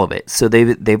 all of it. So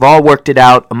they've all worked it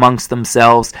out amongst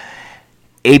themselves.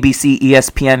 ABC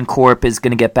ESPN Corp is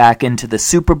going to get back into the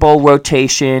Super Bowl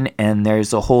rotation, and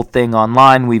there's a whole thing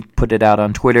online. We've put it out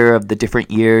on Twitter of the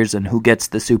different years and who gets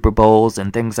the Super Bowls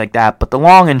and things like that. But the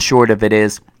long and short of it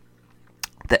is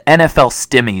the NFL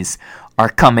Stimmies are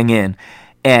coming in,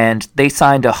 and they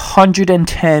signed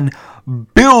 $110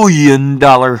 billion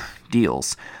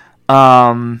deals.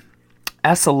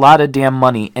 That's a lot of damn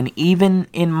money. And even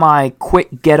in my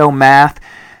quick ghetto math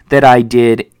that I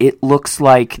did, it looks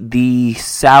like the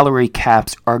salary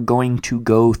caps are going to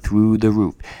go through the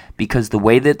roof, because the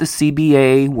way that the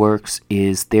CBA works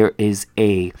is there is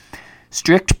a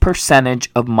strict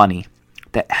percentage of money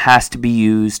that has to be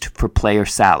used for player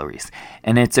salaries,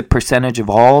 and it's a percentage of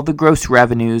all the gross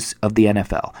revenues of the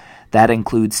NFL. That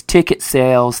includes ticket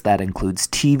sales, that includes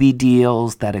TV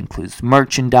deals, that includes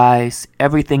merchandise,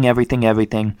 everything.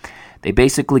 They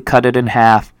basically cut it in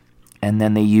half, and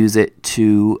then they use it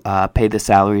to pay the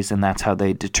salaries, and that's how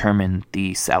they determine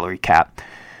the salary cap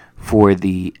for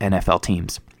the NFL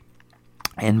teams.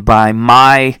 And by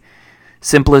my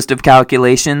simplest of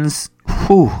calculations,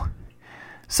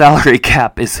 salary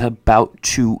cap is about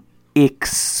to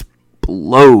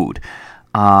explode.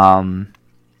 And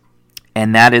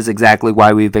that is exactly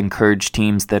why we've encouraged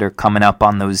teams that are coming up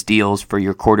on those deals for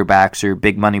your quarterbacks or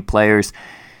big money players,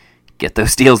 get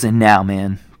those deals in now,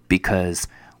 man, because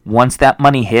once that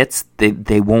money hits,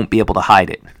 they won't be able to hide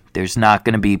it. There's not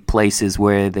going to be places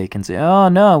where they can say, oh,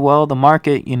 no, well, the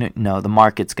market, no, the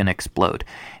market's going to explode.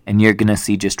 And you're going to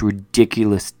see just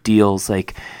ridiculous deals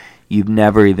like you've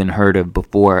never even heard of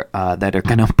before that are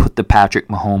going to put the Patrick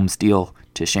Mahomes deal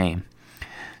to shame.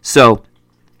 So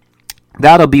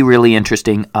that'll be really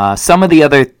interesting. Some of the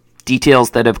other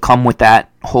details that have come with that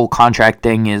whole contract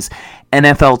thing is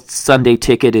NFL Sunday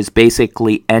Ticket is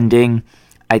basically ending.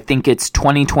 I think it's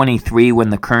 2023 when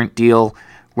the current deal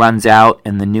runs out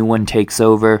and the new one takes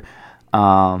over.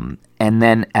 And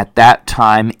then at that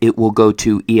time, it will go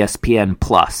to ESPN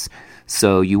Plus.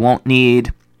 So you won't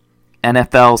need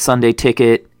NFL Sunday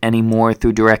Ticket anymore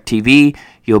through DirecTV.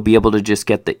 You'll be able to just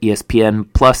get the ESPN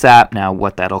Plus app. Now,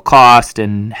 what that'll cost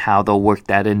and how they'll work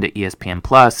that into ESPN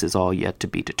Plus is all yet to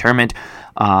be determined.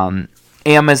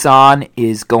 Amazon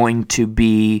is going to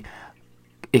be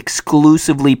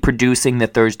exclusively producing the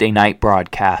Thursday night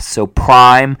broadcast. So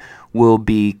Prime will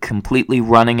be completely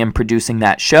running and producing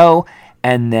that show,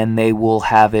 and then they will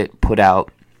have it put out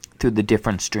through the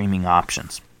different streaming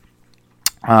options.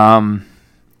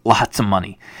 lots of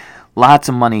money. Lots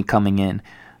of money coming in.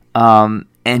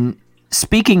 And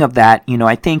speaking of that,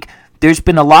 I think there's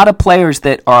been a lot of players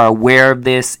that are aware of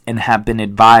this and have been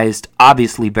advised,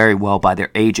 obviously, very well by their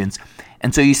agents.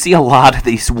 And so you see a lot of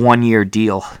these one-year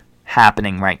deal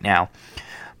happening right now.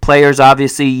 Players,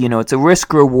 obviously, it's a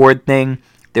risk-reward thing.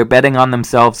 They're betting on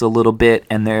themselves a little bit,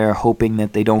 and they're hoping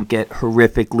that they don't get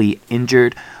horrifically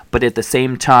injured. But at the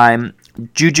same time,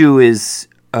 Juju is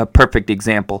a perfect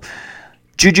example.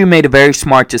 Juju made a very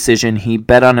smart decision. He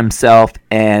bet on himself,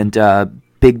 and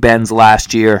Big Ben's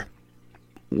last year,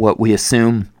 what we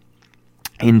assume,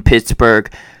 in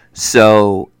Pittsburgh.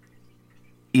 So,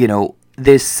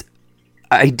 this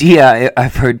idea,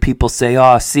 I've heard people say,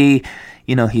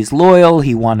 he's loyal,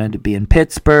 he wanted to be in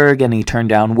Pittsburgh, and he turned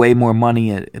down way more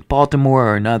money at Baltimore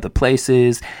or in other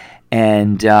places.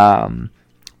 And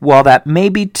while that may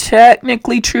be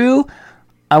technically true,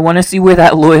 I want to see where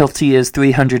that loyalty is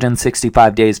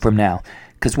 365 days from now.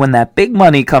 Because when that big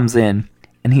money comes in,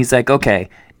 and he's like, okay,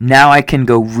 now I can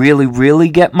go really, really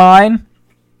get mine,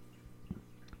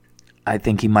 I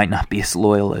think he might not be as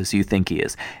loyal as you think he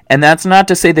is. And that's not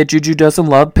to say that Juju doesn't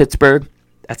love Pittsburgh.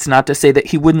 That's not to say that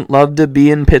he wouldn't love to be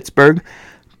in Pittsburgh.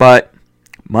 But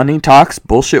money talks,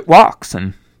 bullshit walks.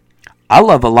 And I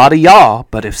love a lot of y'all,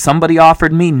 but if somebody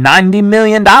offered me $90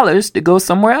 million to go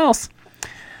somewhere else,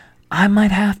 I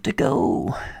might have to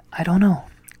go. I don't know.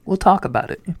 We'll talk about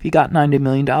it. If you got $90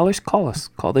 million, call us.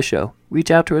 Call the show.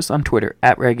 Reach out to us on Twitter,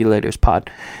 @Regulators_Pod.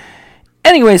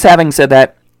 Anyways, having said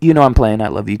that, I'm playing. I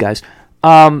love you guys.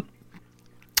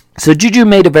 So Juju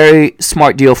made a very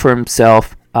smart deal for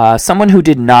himself. Someone who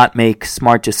did not make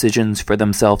smart decisions for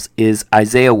themselves is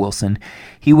Isaiah Wilson.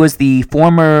 He was the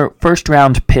former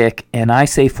first-round pick, and I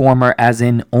say former as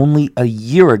in only a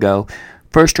year ago,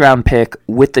 first-round pick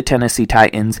with the Tennessee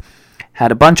Titans.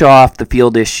 Had a bunch of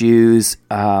off-the-field issues.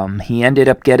 He ended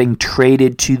up getting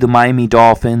traded to the Miami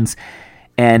Dolphins,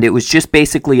 and it was just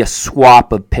basically a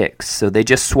swap of picks. So they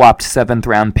just swapped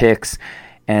 7th-round picks,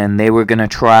 and they were going to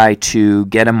try to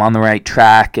get him on the right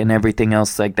track and everything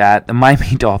else like that. The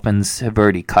Miami Dolphins have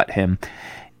already cut him,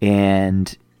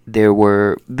 and there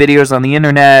were videos on the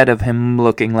internet of him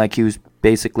looking like he was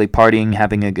basically partying,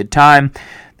 having a good time.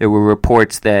 There were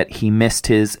reports that he missed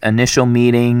his initial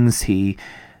meetings. He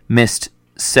missed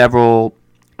several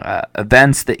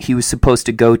events that he was supposed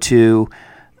to go to.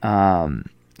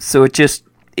 So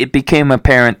it became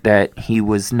apparent that he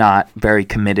was not very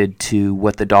committed to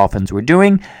what the Dolphins were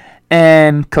doing.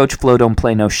 And Coach Flo don't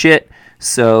play no shit.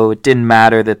 So it didn't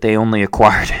matter that they only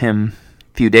acquired him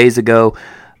a few days ago.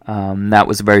 That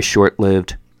was a very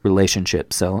short-lived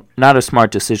relationship. So not a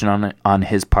smart decision on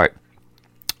his part.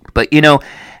 But,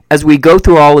 as we go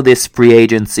through all of this free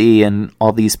agency and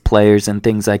all these players and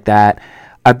things like that,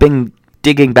 I've been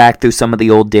digging back through some of the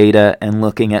old data and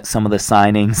looking at some of the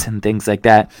signings and things like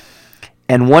that.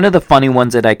 And one of the funny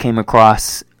ones that I came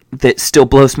across that still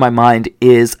blows my mind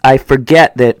is I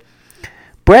forget that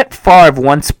Brett Favre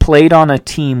once played on a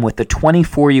team with a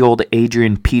 24-year-old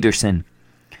Adrian Peterson,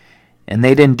 and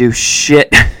they didn't do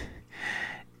shit.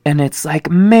 And it's like,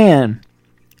 man,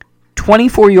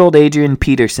 24-year-old Adrian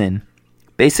Peterson,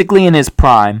 basically in his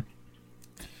prime,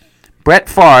 Brett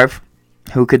Favre,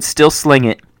 who could still sling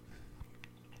it,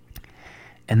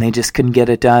 and they just couldn't get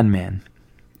it done, man.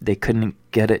 They couldn't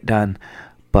get it done.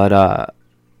 But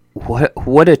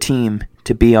what a team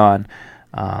to be on.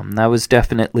 That was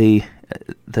definitely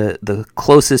the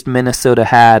closest Minnesota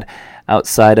had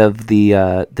outside of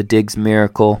the Diggs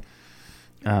miracle,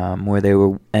 where they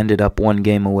ended up one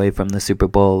game away from the Super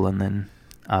Bowl, and then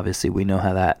obviously we know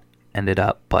how that ended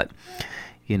up. But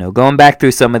going back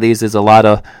through some of these, there's a lot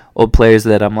of old players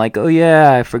that I'm like, oh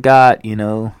yeah, I forgot,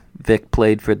 Vic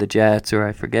played for the Jets, or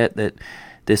I forget that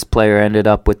this player ended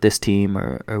up with this team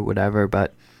or whatever.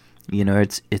 But,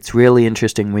 it's really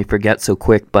interesting. We forget so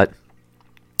quick. But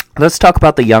let's talk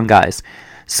about the young guys.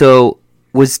 So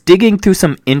was digging through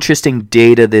some interesting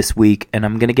data this week, and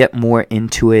I'm going to get more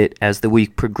into it as the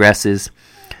week progresses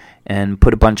and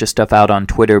put a bunch of stuff out on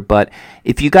Twitter. But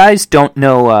if you guys don't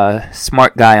know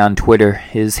Smart Guy on Twitter,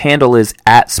 his handle is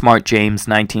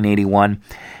 @SmartJames1981,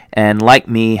 and like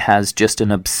me has just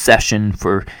an obsession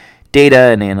for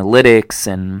data and analytics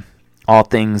and all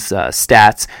things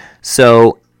stats.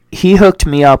 So he hooked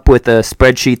me up with a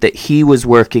spreadsheet that he was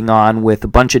working on with a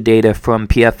bunch of data from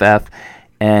PFF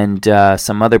and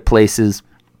some other places,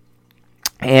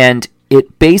 and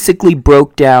it basically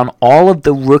broke down all of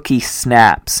the rookie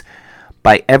snaps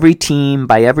by every team,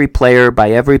 by every player,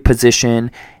 by every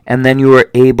position, and then you were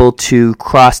able to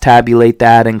cross-tabulate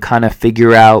that and kind of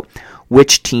figure out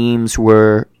which teams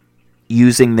were,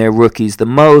 using their rookies the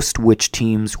most, which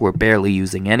teams were barely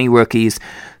using any rookies.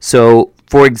 So,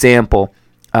 for example,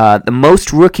 the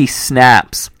most rookie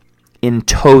snaps in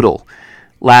total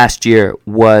last year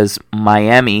was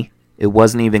Miami. It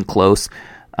wasn't even close.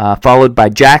 Followed by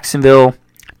Jacksonville,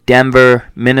 Denver,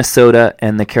 Minnesota,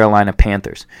 and the Carolina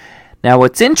Panthers. Now,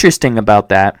 what's interesting about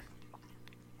that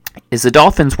is the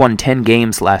Dolphins won 10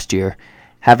 games last year,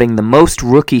 having the most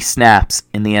rookie snaps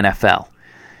in the NFL.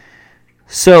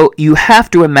 So you have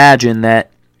to imagine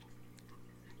that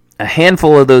a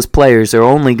handful of those players are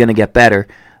only going to get better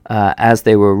as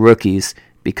they were rookies,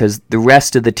 because the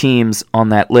rest of the teams on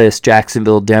that list,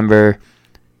 Jacksonville, Denver,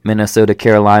 Minnesota,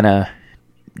 Carolina,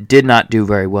 did not do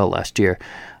very well last year,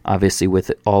 obviously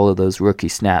with all of those rookie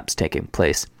snaps taking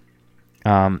place.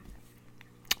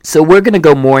 So we're going to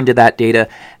go more into that data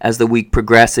as the week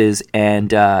progresses,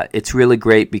 and it's really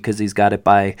great because he's got it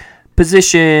by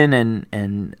position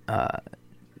and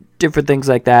different things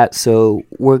like that. So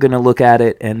we're going to look at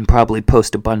it and probably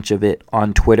post a bunch of it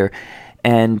on Twitter.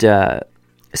 And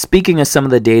speaking of some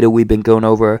of the data we've been going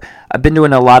over, I've been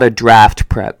doing a lot of draft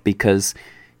prep because,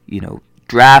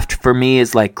 draft for me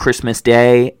is like Christmas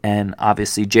Day, and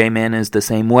obviously J-Man is the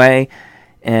same way.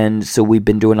 And so we've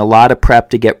been doing a lot of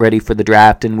prep to get ready for the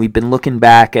draft, and we've been looking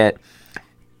back at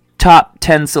top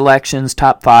 10 selections,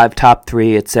 top 5, top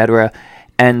 3, etc.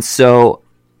 And so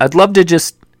I'd love to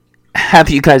just have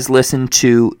you guys listen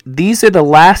to, these are the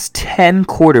last 10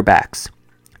 quarterbacks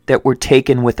that were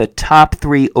taken with a top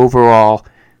 3 overall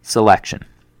selection.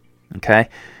 Okay?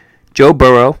 Joe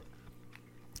Burrow,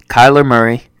 Kyler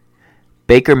Murray,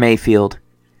 Baker Mayfield,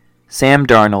 Sam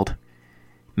Darnold,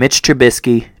 Mitch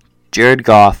Trubisky, Jared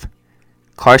Goff,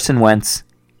 Carson Wentz,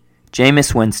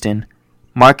 Jameis Winston,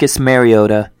 Marcus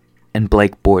Mariota, and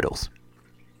Blake Bortles.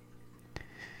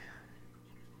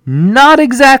 Not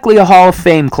exactly a Hall of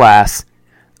Fame class.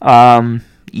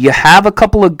 You have a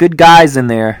couple of good guys in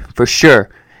there, for sure,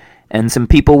 and some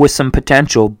people with some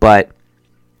potential, but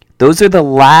those are the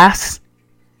last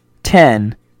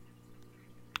 10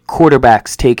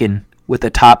 quarterbacks taken with a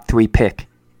top 3 pick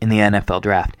in the NFL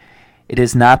draft. It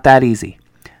is not that easy.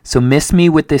 So miss me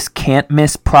with this can't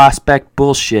miss prospect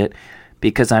bullshit,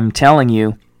 because I'm telling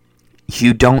you,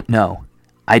 you don't know.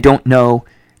 I don't know.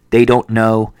 They don't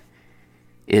know.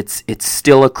 It's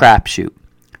still a crapshoot.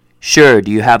 Sure,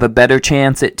 do you have a better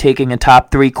chance at taking a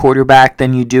top 3 quarterback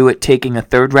than you do at taking a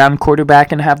third-round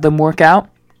quarterback and have them work out?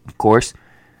 Of course.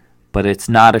 But it's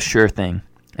not a sure thing.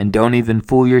 And don't even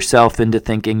fool yourself into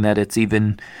thinking that it's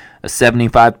even a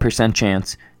 75%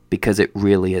 chance, because it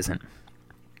really isn't.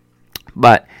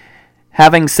 But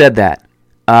having said that,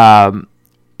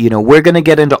 we're going to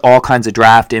get into all kinds of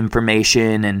draft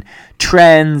information and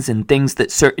trends and things that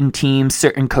certain teams,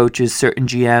 certain coaches, certain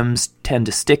GMs tend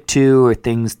to stick to, or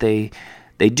things they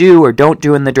do or don't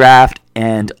do in the draft.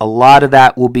 And a lot of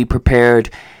that will be prepared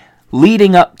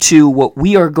leading up to what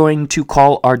we are going to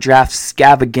call our draft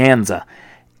scavaganza.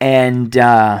 And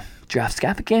draft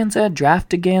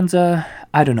scavaganza,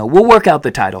 I don't know. We'll work out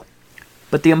the title.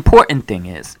 But the important thing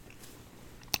is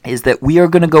that we are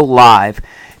going to go live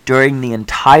during the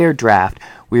entire draft.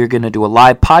 We are going to do a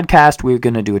live podcast. We're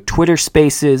going to do a Twitter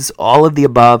Spaces, all of the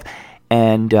above,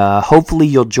 and hopefully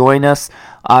you'll join us.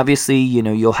 Obviously,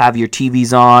 you'll have your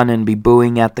TVs on and be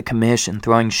booing at the commish and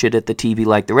throwing shit at the TV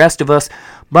like the rest of us,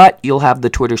 but you'll have the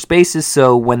Twitter Spaces,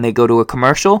 so when they go to a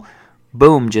commercial,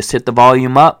 boom, just hit the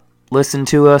volume up, listen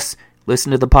to us,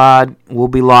 listen to the pod. We'll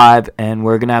be live, and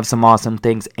we're going to have some awesome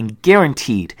things, and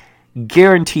guaranteed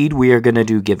we are going to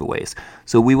do giveaways.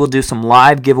 So we will do some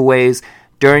live giveaways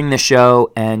during the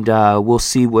show, and we'll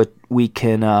see what we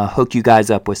can hook you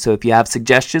guys up with. So if you have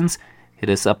suggestions, hit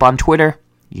us up on Twitter.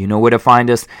 You know where to find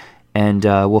us, and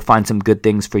we'll find some good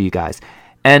things for you guys.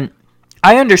 And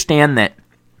I understand that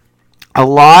a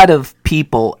lot of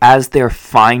people, as they're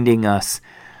finding us,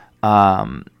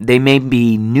 they may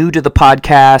be new to the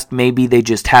podcast. Maybe they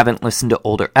just haven't listened to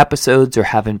older episodes or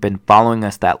haven't been following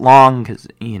us that long, because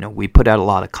we put out a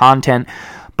lot of content.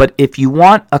 But if you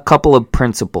want a couple of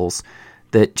principles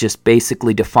that just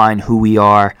basically define who we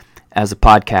are as a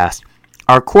podcast,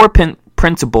 our core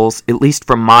principles, at least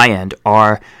from my end,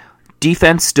 are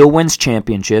defense still wins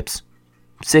championships.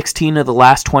 16 of the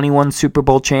last 21 Super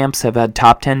Bowl champs have had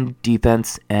top 10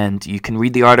 defense, and you can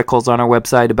read the articles on our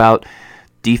website about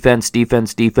defense.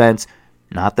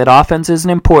 Not that offense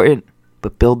isn't important,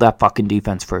 but build that fucking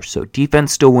defense first. So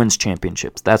defense still wins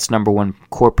championships. That's number 1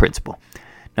 core principle.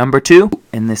 Number 2,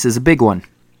 and this is a big one,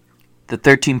 the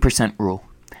 13% rule.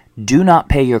 Do not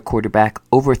pay your quarterback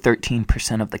over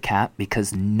 13% of the cap,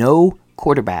 because no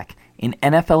quarterback in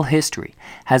NFL history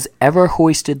has ever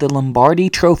hoisted the Lombardi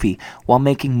Trophy while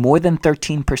making more than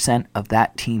 13% of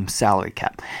that team's salary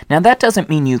cap. Now, that doesn't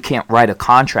mean you can't write a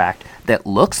contract that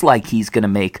looks like he's going to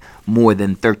make more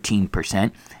than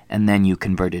 13%, and then you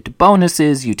convert it to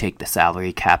bonuses, you take the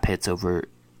salary cap hits over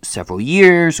several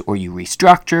years, or you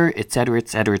restructure, etc.,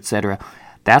 etc., etc.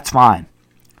 That's fine.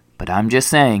 But I'm just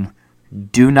saying,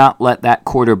 do not let that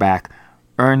quarterback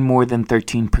earn more than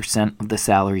 13% of the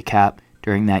salary cap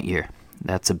during that year.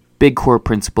 That's a big core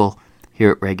principle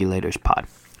here at Regulators Pod.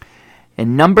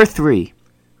 And number 3,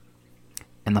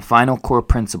 and the final core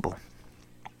principle,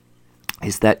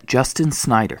 is that Justin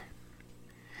Snyder,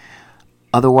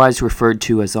 otherwise referred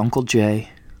to as Uncle Jay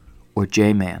or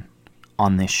J-Man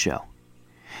on this show,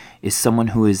 is someone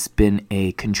who has been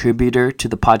a contributor to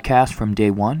the podcast from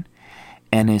day one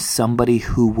and is somebody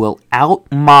who will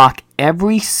out-mock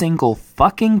every single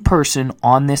fucking person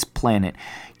on this planet.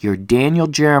 Your Daniel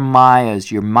Jeremiahs,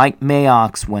 your Mike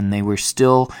Mayock's when they were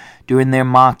still doing their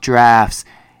mock drafts,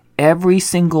 every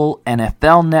single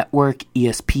NFL Network,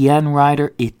 ESPN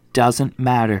writer, it doesn't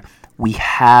matter. We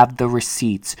have the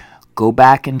receipts. Go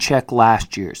back and check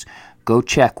last year's. Go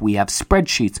check. We have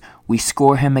spreadsheets. We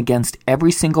score him against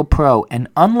every single pro. And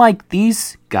unlike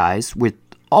these guys, with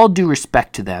all due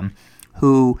respect to them,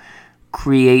 who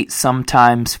create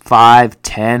sometimes 5,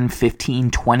 10,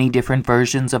 15, 20 different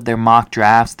versions of their mock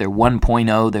drafts, their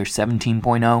 1.0, their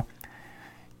 17.0,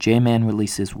 J-Man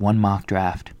releases one mock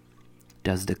draft,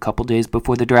 does it a couple days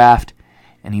before the draft,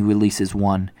 and he releases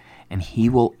one. And he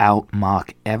will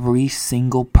out-mock every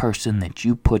single person that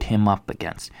you put him up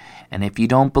against. And if you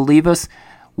don't believe us,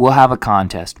 we'll have a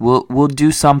contest. We'll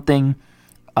do something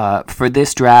for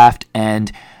this draft, and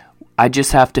I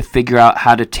just have to figure out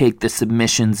how to take the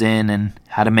submissions in and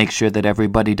how to make sure that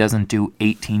everybody doesn't do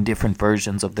 18 different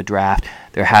versions of the draft.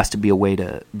 There has to be a way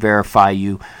to verify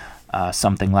you,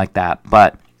 something like that.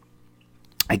 But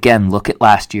again, look at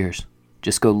last year's.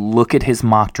 Just go look at his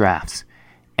mock drafts,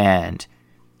 and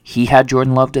he had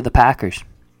Jordan Love to the Packers.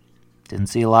 Didn't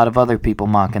see a lot of other people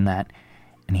mocking that.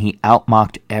 And he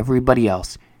out-mocked everybody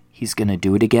else. He's going to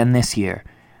do it again this year.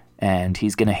 And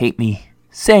he's going to hate me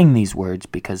saying these words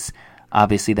because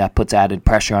obviously that puts added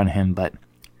pressure on him. But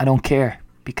I don't care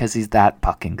because he's that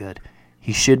fucking good.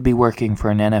 He should be working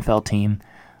for an NFL team.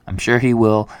 I'm sure he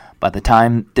will. By the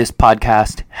time this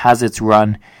podcast has its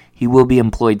run, he will be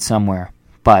employed somewhere.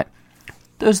 But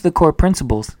those are the core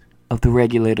principles of the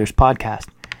Regulators podcast.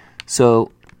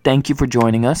 So thank you for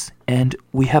joining us, and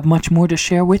we have much more to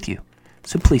share with you.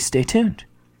 So please stay tuned.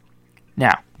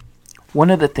 Now, one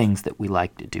of the things that we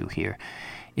like to do here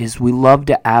is we love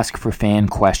to ask for fan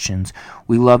questions.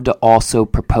 We love to also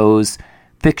propose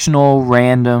fictional,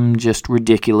 random, just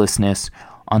ridiculousness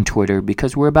on Twitter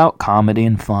because we're about comedy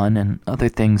and fun and other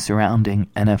things surrounding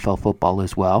NFL football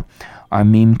as well. Our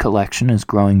meme collection is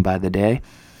growing by the day.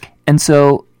 And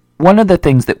so one of the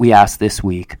things that we asked this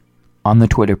week on the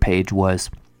Twitter page was,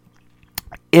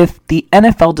 if the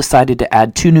NFL decided to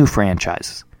add 2 new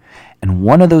franchises, and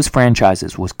one of those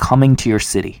franchises was coming to your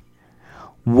city,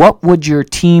 what would your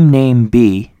team name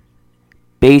be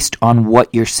based on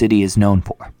what your city is known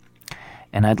for?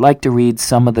 And I'd like to read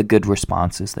some of the good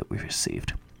responses that we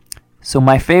received. So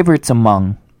my favorites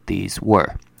among these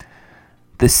were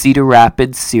the Cedar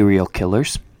Rapids Serial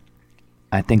Killers.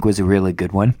 I think was a really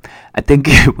good one. I think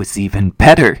it was even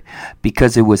better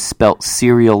because it was spelt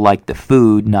cereal like the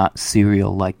food, not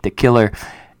cereal like the killer.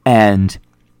 And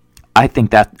I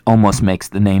think that almost makes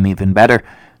the name even better.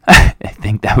 I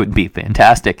think that would be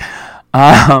fantastic.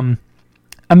 I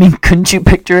mean, couldn't you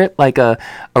picture it like a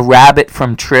rabbit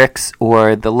from Trix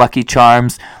or the Lucky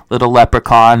Charms little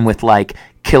leprechaun with like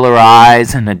killer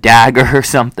eyes and a dagger or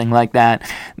something like that?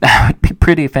 That would be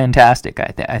pretty fantastic.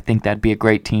 I think that'd be a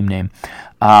great team name.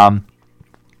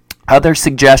 Other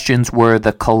suggestions were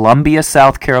the Columbia,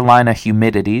 South Carolina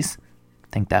Humidities. I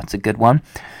think that's a good one.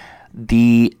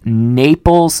 The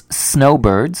Naples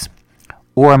Snowbirds,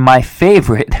 or my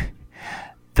favorite,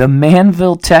 the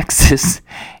Manville, Texas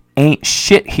Ain't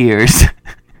Shit Here's.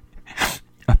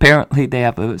 Apparently they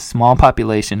have a small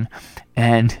population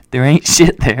and there ain't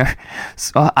shit there,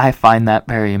 so I find that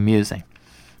very amusing.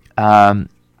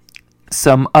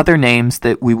 Some other names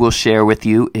that we will share with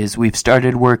you is we've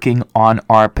started working on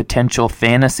our potential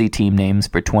fantasy team names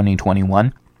for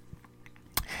 2021.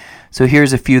 So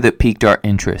here's a few that piqued our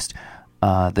interest.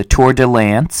 The Tour de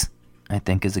Lance, I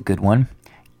think, is a good one.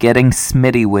 Getting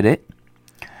Smitty with it.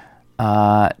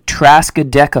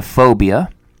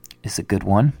 Traskadecaphobia is a good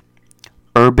one.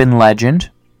 Urban Legend.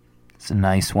 It's a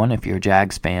nice one if you're a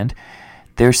Jags fan.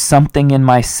 There's Something in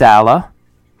My Sala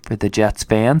for the Jets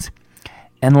fans.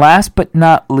 And last but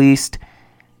not least,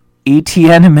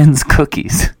 Etienneman's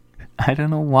cookies. I don't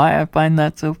know why I find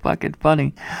that so fucking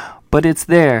funny, but it's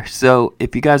there. So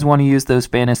if you guys want to use those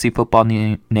fantasy football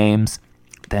names,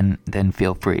 then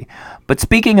feel free. But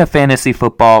speaking of fantasy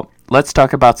football, let's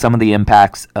talk about some of the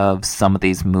impacts of some of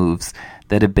these moves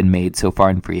that have been made so far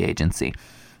in free agency.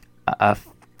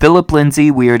 Philip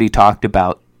Lindsay, we already talked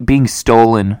about being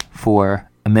stolen for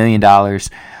 $1 million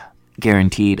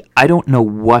guaranteed. I don't know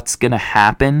what's going to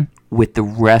happen with the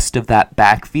rest of that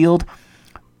backfield,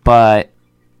 but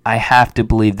I have to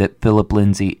believe that Philip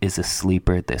Lindsay is a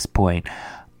sleeper at this point.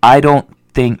 I don't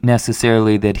think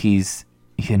necessarily that he's,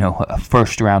 a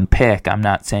first-round pick. I'm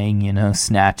not saying,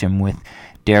 snatch him with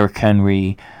Derrick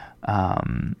Henry.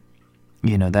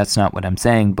 That's not what I'm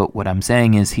saying. But what I'm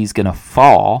saying is he's going to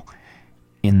fall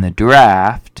in the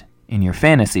draft, in your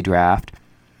fantasy draft.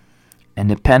 And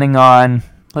depending on,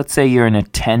 let's say you're in a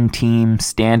 10-team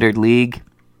standard league,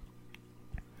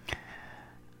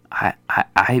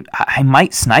 I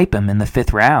might snipe him in the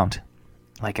 5th round.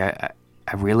 Like, I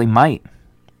really might.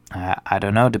 I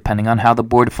don't know, depending on how the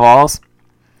board falls.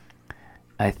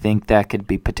 I think that could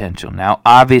be potential. Now,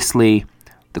 obviously,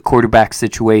 the quarterback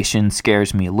situation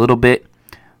scares me a little bit,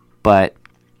 but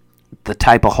the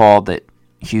type of haul that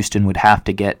Houston would have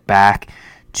to get back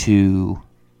to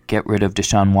get rid of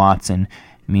Deshaun Watson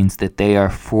means that they are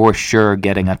for sure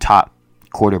getting a top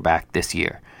quarterback this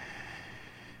year.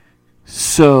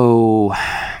 So,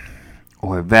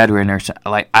 or a veteran or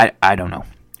something, like, I don't know.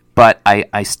 But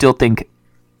I still think,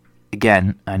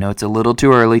 again, I know it's a little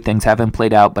too early, things haven't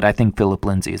played out, but I think Philip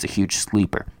Lindsay is a huge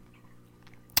sleeper.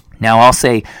 Now, I'll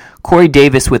say Corey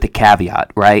Davis with a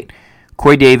caveat, right?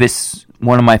 Corey Davis,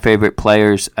 one of my favorite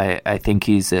players. I think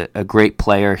he's a great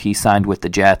player. He signed with the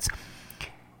Jets,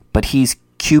 but he's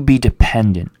QB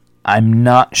dependent. I'm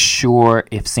not sure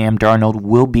if Sam Darnold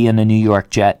will be in a New York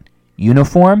Jet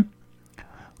uniform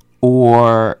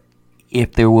or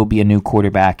if there will be a new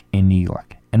quarterback in New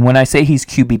York. And when I say he's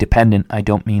QB dependent, I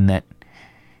don't mean that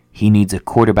he needs a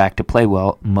quarterback to play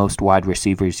well. Most wide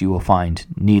receivers you will find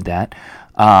need that.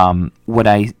 What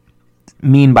I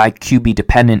mean by QB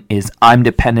dependent is I'm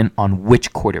dependent on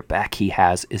which quarterback he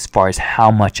has as far as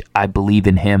how much I believe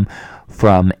in him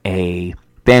from a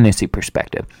fantasy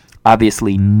perspective.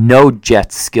 Obviously, no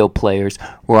Jets skill players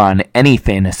were on any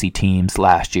fantasy teams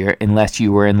last year unless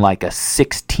you were in like a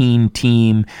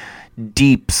 16-team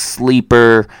deep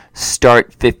sleeper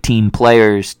start 15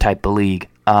 players type of league.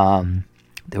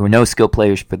 There were no skill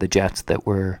players for the Jets that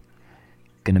were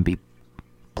going to be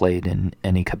played in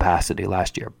any capacity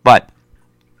last year. But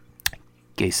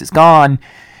Gase is gone,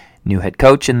 new head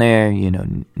coach in there,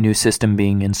 new system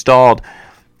being installed,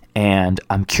 and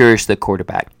I'm curious the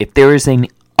quarterback. If there is an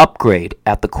upgrade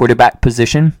at the quarterback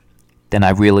position, then I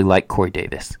really like Corey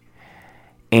Davis.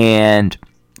 And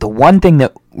the one thing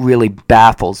that really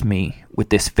baffles me with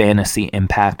this fantasy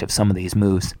impact of some of these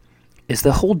moves is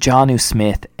the whole Jonnu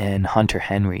Smith and Hunter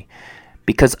Henry.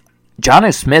 Because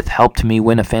Jonnu Smith helped me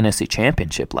win a fantasy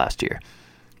championship last year.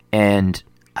 And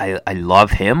I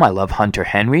love him. I love Hunter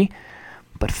Henry.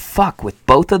 But fuck, with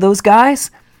both of those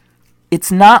guys,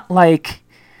 it's not like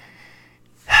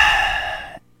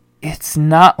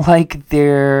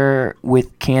they're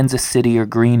with Kansas City or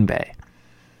Green Bay.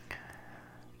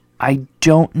 I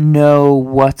don't know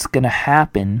what's going to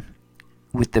happen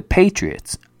with the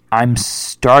Patriots. I'm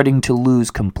starting to lose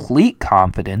complete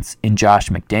confidence in Josh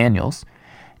McDaniels.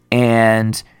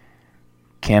 And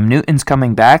Cam Newton's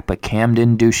coming back, but Cam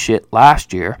didn't do shit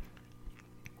last year.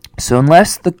 So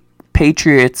unless the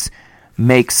Patriots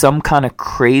make some kind of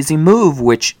crazy move,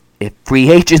 which if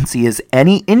free agency is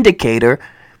any indicator,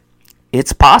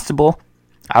 it's possible.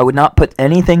 I would not put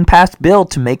anything past Bill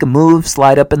to make a move,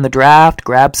 slide up in the draft,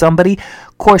 grab somebody.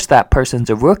 Of course, that person's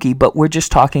a rookie, but we're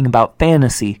just talking about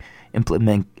fantasy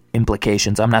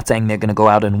implications. I'm not saying they're going to go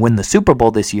out and win the Super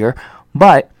Bowl this year,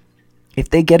 but if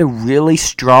they get a really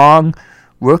strong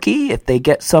rookie, if they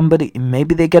get somebody,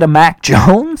 maybe they get a Mac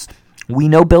Jones. We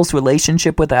know Bill's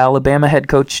relationship with Alabama head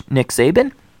coach Nick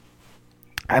Saban.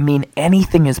 I mean,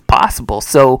 anything is possible.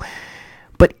 So,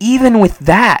 but even with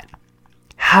that,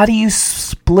 how do you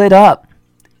split up,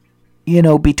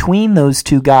 between those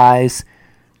two guys?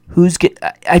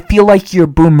 I feel like you're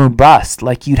boom or bust.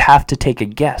 Like you'd have to take a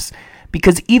guess.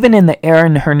 Because even in the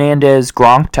Aaron Hernandez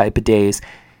Gronk type of days,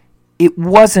 it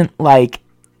wasn't like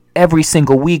every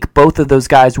single week both of those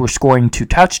guys were scoring 2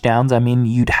 touchdowns. I mean,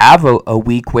 you'd have a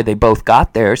week where they both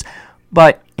got theirs.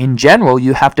 But in general,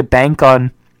 you have to bank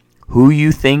on who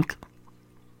you think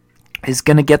is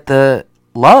going to get the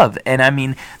love. And I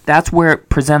mean, that's where it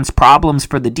presents problems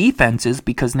for the defenses,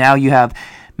 because now you have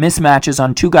mismatches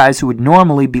on two guys who would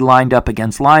normally be lined up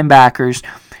against linebackers.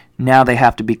 Now they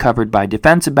have to be covered by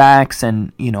defensive backs,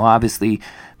 and, obviously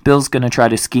Bill's going to try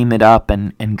to scheme it up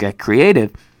and get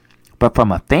creative. But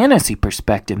from a fantasy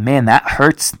perspective, man, that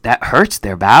hurts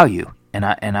their value. And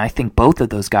I think both of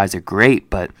those guys are great,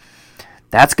 but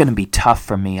that's going to be tough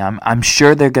for me. I'm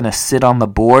sure they're going to sit on the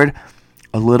board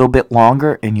a little bit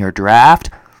longer in your draft.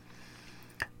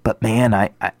 But man,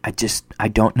 I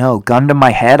don't know. Gun to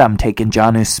my head, I'm taking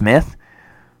Jonnu Smith,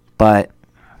 but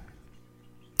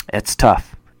it's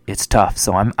tough. It's tough.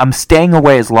 So I'm staying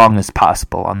away as long as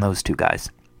possible on those two guys.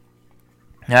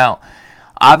 Now,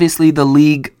 obviously the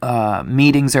league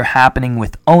meetings are happening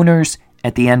with owners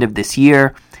at the end of this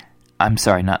year. I'm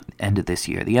sorry, not end of this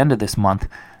year, the end of this month.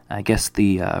 I guess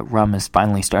the rum is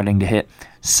finally starting to hit.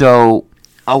 So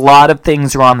a lot of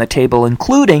things are on the table,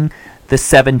 including the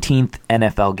 17th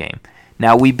NFL game.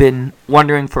 Now, we've been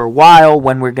wondering for a while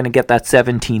when we're going to get that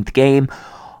 17th game.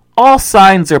 All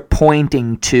signs are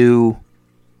pointing to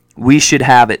we should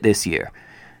have it this year.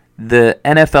 The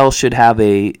NFL should have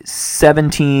a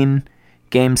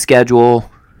 17-game schedule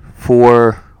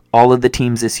for all of the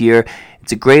teams this year.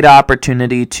 It's a great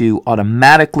opportunity to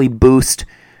automatically boost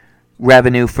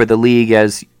revenue for the league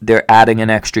as they're adding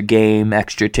an extra game,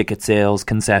 extra ticket sales,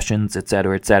 concessions,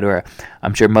 etc., etc.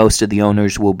 I'm sure most of the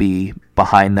owners will be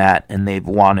behind that, and they've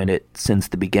wanted it since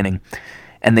the beginning.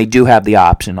 And they do have the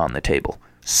option on the table.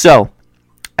 So,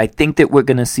 I think that we're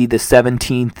going to see the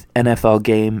 17th NFL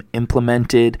game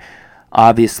implemented.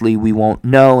 Obviously, we won't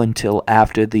know until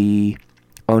after the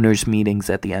owners' meetings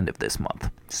at the end of this month.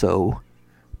 So,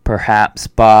 perhaps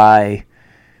by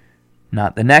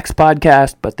not the next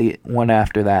podcast, but the one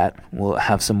after that, we'll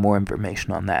have some more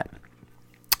information on that.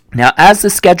 Now, as the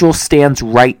schedule stands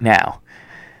right now,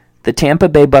 the Tampa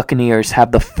Bay Buccaneers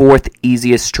have the fourth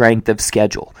easiest strength of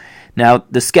schedule. Now,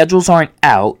 the schedules aren't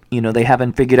out. They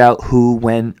haven't figured out who,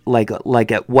 when, like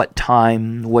at what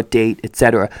time, what date,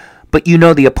 etc. But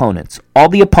the opponents. All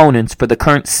the opponents for the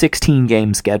current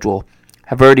 16-game schedule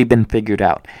have already been figured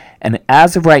out. And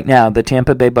as of right now, the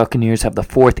Tampa Bay Buccaneers have the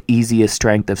fourth easiest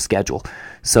strength of schedule.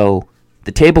 So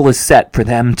the table is set for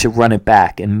them to run it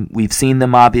back. And we've seen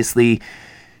them obviously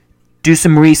do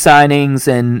some re-signings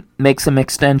and make some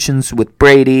extensions with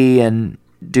Brady and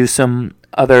do some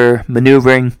other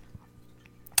maneuvering.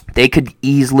 They could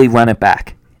easily run it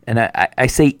back. And I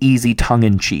say easy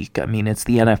tongue-in-cheek. I mean, it's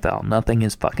the NFL. Nothing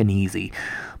is fucking easy.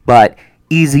 But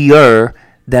easier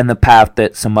than the path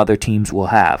that some other teams will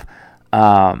have.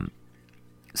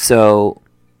 So,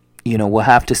 we'll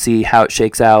have to see how it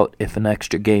shakes out if an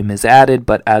extra game is added.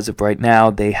 But as of right now,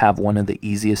 they have one of the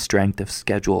easiest strength of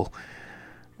schedules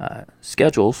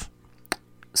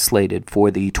slated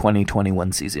for the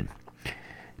 2021 season.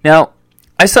 Now,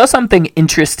 I saw something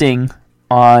interesting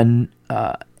on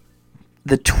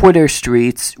the Twitter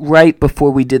streets right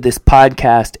before we did this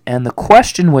podcast, and the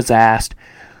question was asked,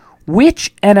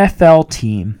 which NFL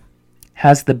team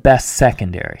has the best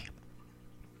secondary?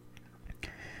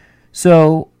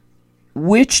 So,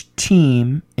 which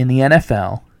team in the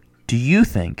NFL do you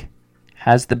think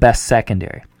has the best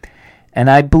secondary? And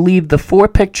I believe the four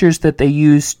pictures that they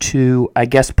used to,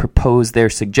 propose their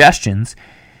suggestions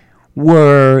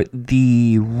were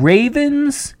the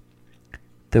Ravens,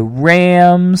 the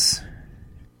Rams,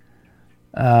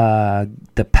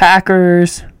 the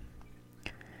Packers,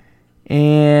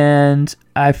 and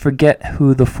I forget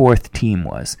who the fourth team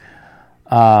was.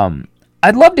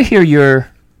 I'd love to hear your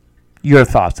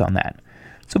thoughts on that.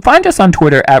 So find us on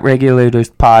Twitter at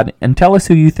RegulatorspOd and tell us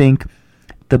who you think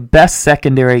the best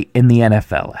secondary in the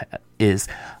NFL is.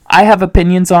 I have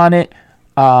opinions on it,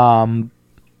 but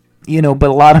a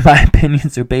lot of my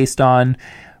opinions are based on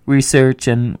research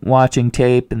and watching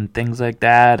tape and things like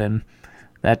that, and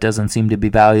that doesn't seem to be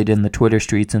valued in the Twitter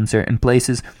streets in certain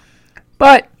places.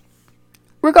 But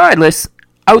regardless,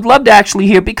 I would love to actually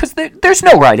hear, because there's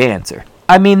no right answer.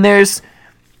 I mean,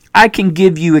 I can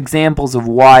give you examples of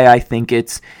why I think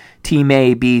it's team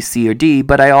A, B, C, or D,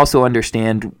 but I also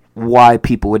understand why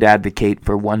people would advocate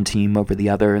for one team over the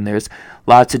other, and there's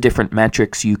lots of different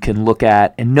metrics you can look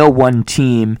at, and no one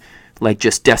team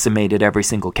just decimated every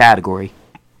single category.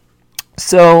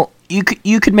 So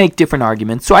you could make different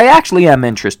arguments. So I actually am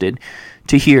interested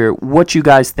to hear what you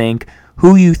guys think,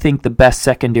 who you think the best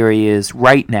secondary is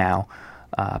right now,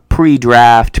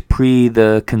 pre-draft, pre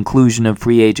the conclusion of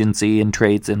free agency and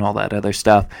trades and all that other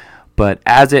stuff. But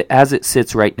as it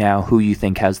sits right now, who you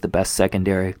think has the best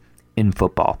secondary in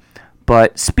football.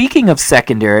 But speaking of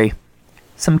secondary,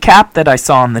 some cap that I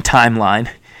saw on the timeline.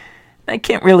 I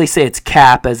can't really say it's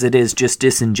cap, as it is just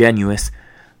disingenuous.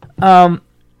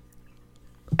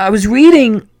 I was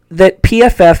reading that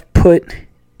PFF put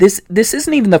this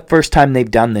isn't even the first time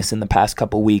they've done this in the past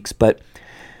couple weeks, but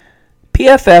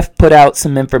PFF put out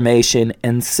some information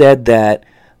and said that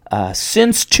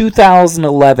since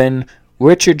 2011,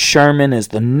 Richard Sherman is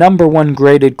the number one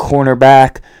graded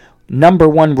cornerback, number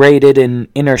one rated in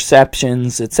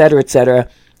interceptions, etc.,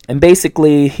 and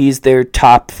basically he's their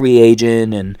top free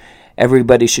agent and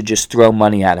everybody should just throw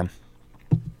money at him.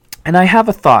 And I have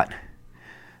a thought,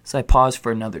 so I pause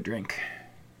for another drink.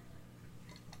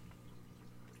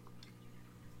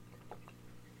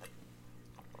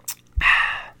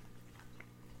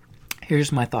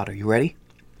 Here's my thought. Are you ready?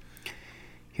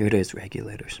 Here it is,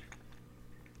 regulators.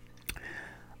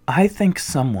 I think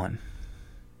someone,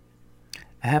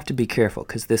 I have to be careful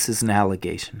because this is an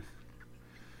allegation.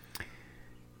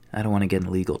 I don't want to get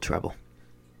in legal trouble.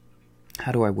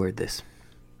 How do I word this?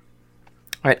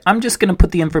 All right, I'm just going to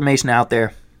put the information out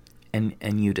there and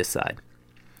you decide.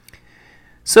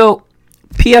 So,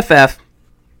 PFF,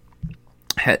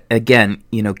 again,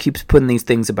 keeps putting these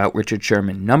things about Richard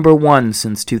Sherman. Number one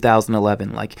since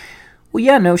 2011. Like, well,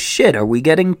 yeah, no shit. Are we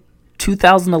getting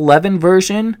 2011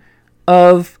 version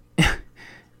of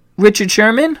Richard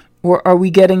Sherman? Or are we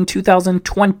getting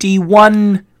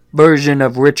 2021 version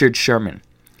of Richard Sherman?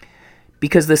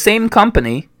 Because the same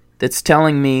company that's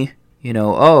telling me,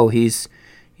 he's,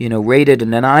 rated a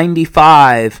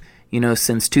 95,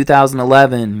 since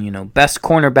 2011, best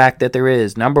cornerback that there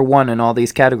is, number one in all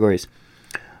these categories.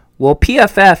 Well,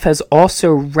 PFF has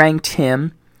also ranked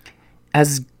him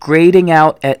as grading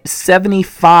out at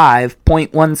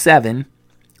 75.17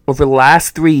 over the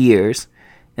last 3 years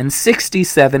and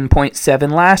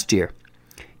 67.7 last year.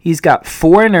 He's got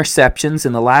 4 interceptions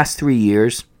in the last 3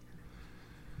 years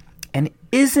and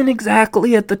isn't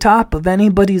exactly at the top of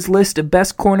anybody's list of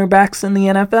best cornerbacks in the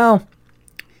NFL.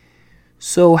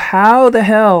 So how the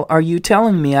hell are you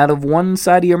telling me out of one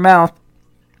side of your mouth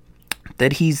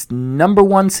that he's number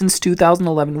one since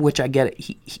 2011, which I get it,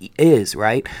 he is,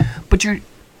 right? But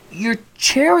you're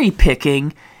cherry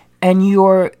picking and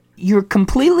you're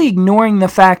completely ignoring the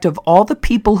fact of all the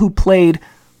people who played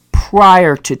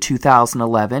prior to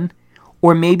 2011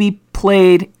 or maybe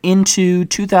played into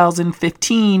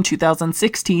 2015,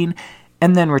 2016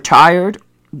 and then retired.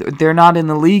 They're not in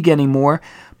the league anymore,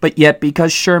 but yet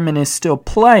because Sherman is still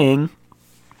playing,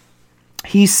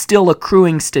 he's still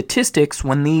accruing statistics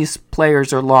when these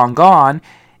players are long gone.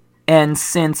 And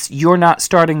since you're not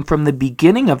starting from the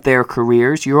beginning of their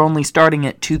careers, you're only starting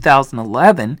at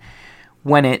 2011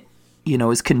 when it,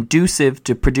 is conducive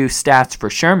to produce stats for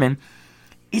Sherman.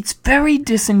 It's very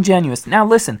disingenuous. Now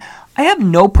listen, I have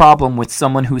no problem with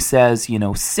someone who says,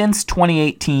 since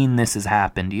 2018 this has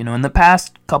happened. In the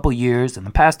past couple years, in the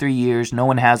past 3 years, no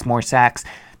one has more sacks.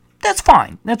 That's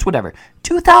fine. That's whatever.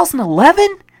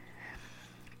 2011?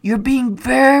 You're being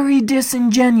very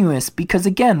disingenuous because,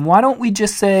 again, why don't we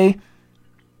just say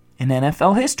in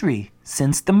NFL history,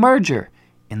 since the merger,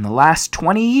 in the last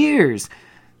 20 years?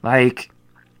 Like,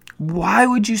 why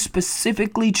would you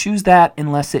specifically choose that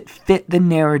unless it fit the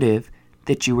narrative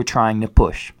that you were trying to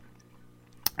push?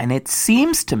 And it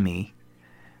seems to me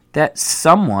that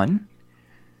someone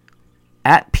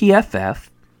at PFF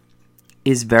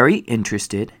is very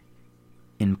interested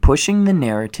in pushing the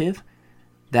narrative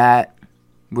that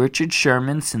Richard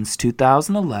Sherman, since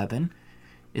 2011,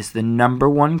 is the number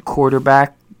one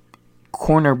cornerback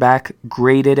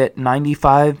graded at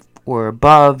 95 or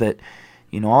above at,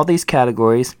 all these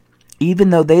categories, even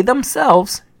though they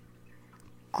themselves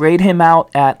grade him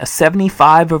out at a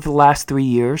 75 over the last 3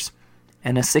 years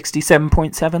and a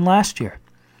 67.7 last year.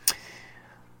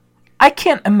 I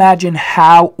can't imagine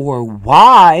how or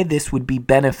why this would be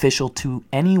beneficial to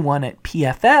anyone at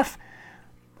PFF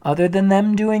other than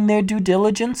them doing their due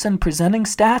diligence and presenting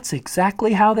stats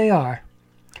exactly how they are.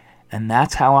 And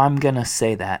that's how I'm going to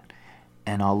say that.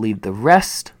 And I'll leave the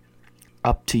rest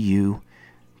up to you,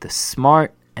 the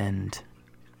smart and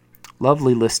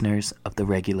lovely listeners of the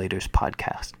Regulators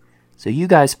podcast. So you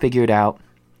guys figure it out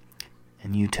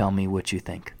and you tell me what you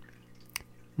think.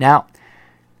 Now,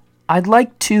 I'd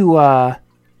like to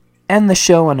end the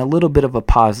show on a little bit of a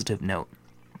positive note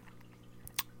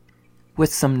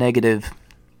with some negative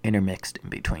intermixed in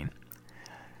between.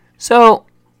 So,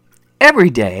 every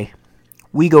day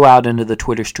we go out into the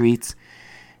Twitter streets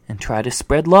and try to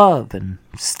spread love and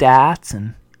stats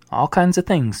and all kinds of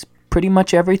things. Pretty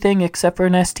much everything except for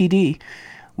an STD.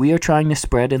 We are trying to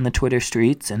spread in the Twitter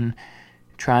streets and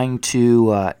trying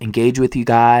to engage with you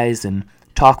guys and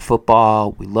talk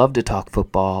football. We love to talk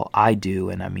football. I do,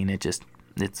 and I mean it's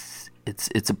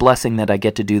a blessing that I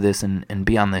get to do this and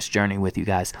be on this journey with you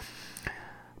guys.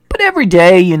 But every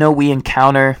day, we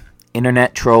encounter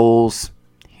internet trolls,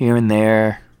 here and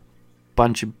there,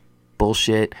 bunch of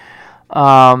bullshit.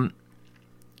 But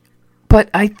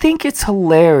I think it's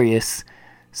hilarious,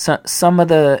 some of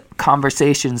the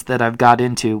conversations that I've got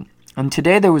into. And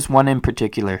today there was one in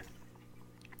particular.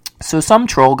 So some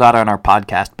troll got on our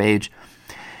podcast page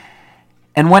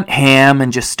and went ham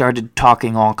and just started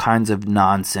talking all kinds of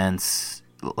nonsense,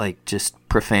 like just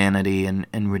profanity and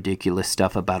ridiculous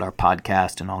stuff about our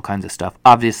podcast and all kinds of stuff.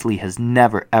 Obviously has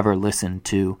never, ever listened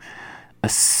to a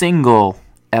single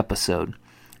episode,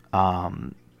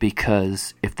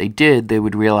 because if they did, they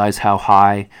would realize how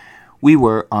high we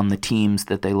were on the teams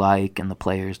that they like and the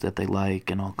players that they like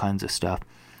and all kinds of stuff.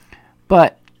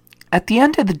 But at the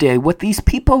end of the day, what these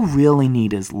people really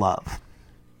need is love.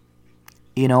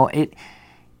 You know, it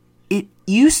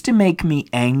used to make me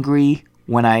angry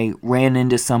when I ran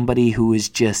into somebody who was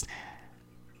just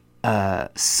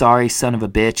a sorry son of a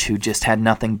bitch who just had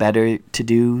nothing better to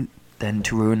do than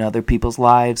to ruin other people's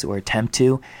lives or attempt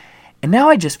to. And now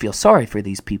I just feel sorry for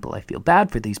these people. I feel bad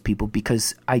for these people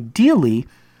because ideally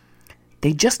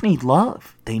they just need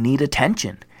love. They need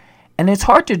attention. And it's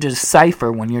hard to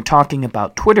decipher when you're talking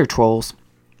about Twitter trolls.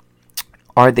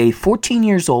 Are they 14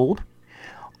 years old?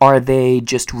 Are they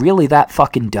just really that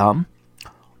fucking dumb?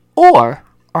 Or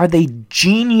are they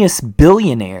genius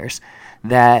billionaires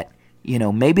that, you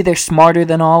know, maybe they're smarter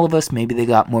than all of us, maybe they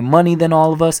got more money than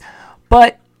all of us,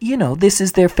 but, you know, this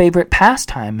is their favorite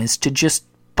pastime, is to just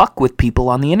fuck with people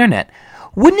on the internet.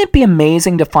 Wouldn't it be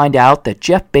amazing to find out that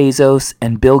Jeff Bezos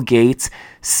and Bill Gates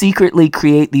secretly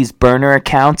create these burner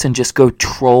accounts and just go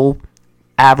troll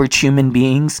average human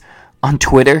beings on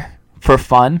Twitter for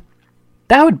fun?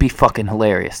 That would be fucking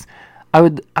hilarious. I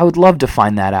would love to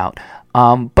find that out.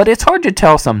 But it's hard to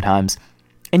tell sometimes.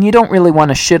 And you don't really want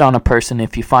to shit on a person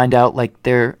if you find out like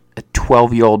they're a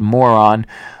 12-year-old moron,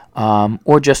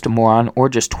 or just a moron, or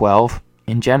just 12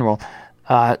 in general.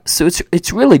 So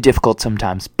it's really difficult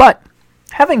sometimes. But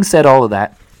having said all of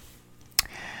that,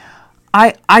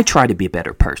 I try to be a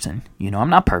better person. You know, I'm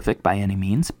not perfect by any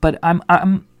means, but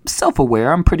I'm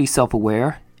self-aware. I'm pretty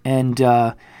self-aware, and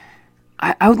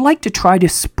I would like to try to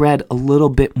spread a little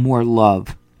bit more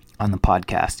love on the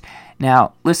podcast.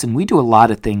 Now, listen, we do a lot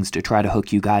of things to try to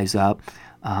hook you guys up.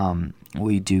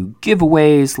 We do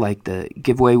giveaways like the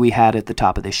giveaway we had at the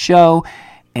top of the show.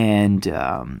 And,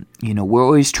 you know, we're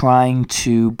always trying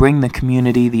to bring the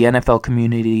community, the NFL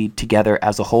community, together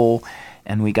as a whole.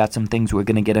 And we got some things we're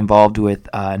going to get involved with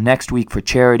next week for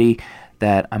charity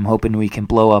that I'm hoping we can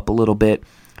blow up a little bit.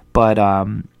 But,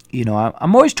 you know,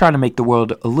 I'm always trying to make the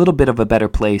world a little bit of a better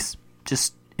place,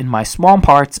 just in my small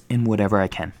parts, in whatever I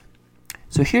can.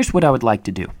 So here's what I would like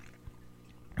to do.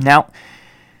 Now,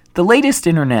 the latest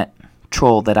internet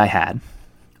troll that I had,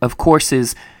 of course,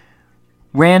 is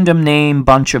random name,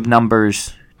 bunch of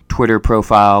numbers, Twitter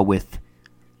profile with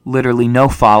literally no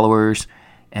followers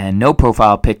and no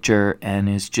profile picture, and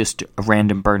is just a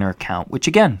random burner account, which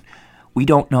again, we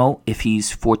don't know if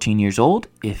he's 14 years old,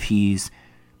 if he's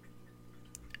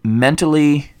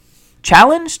mentally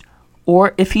challenged,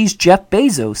 or if he's Jeff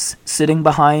Bezos sitting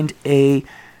behind a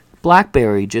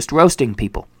BlackBerry just roasting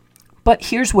people. But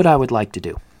here's what I would like to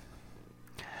do.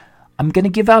 I'm going to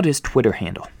give out his Twitter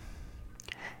handle.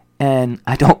 And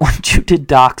I don't want you to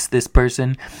dox this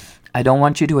person. I don't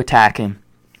want you to attack him.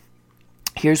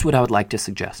 Here's what I would like to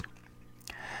suggest.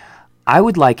 I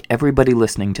would like everybody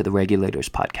listening to the Regulators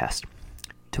podcast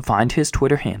to find his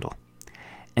Twitter handle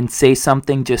and say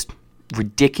something just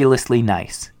ridiculously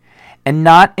nice. And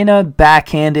not in a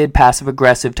backhanded,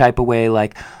 passive-aggressive type of way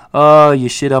like, oh, you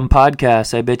shit on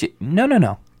podcasts, I bet you.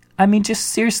 No. I mean, just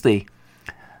seriously.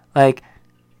 Like,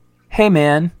 hey,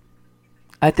 man,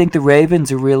 I think the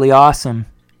Ravens are really awesome,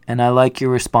 and I like your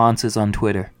responses on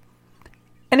Twitter.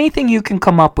 Anything you can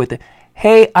come up with.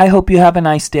 Hey, I hope you have a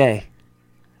nice day.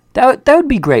 That would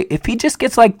be great. If he just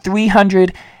gets like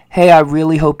 300, hey, I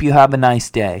really hope you have a nice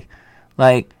day.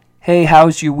 Like, hey,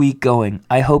 how's your week going?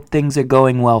 I hope things are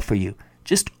going well for you.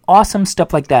 Just awesome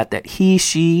stuff like that. That he,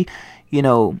 she, you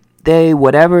know, they,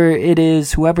 whatever it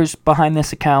is, whoever's behind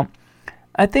this account,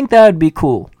 I think that would be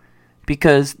cool.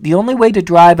 Because the only way to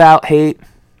drive out hate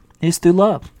is through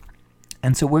love.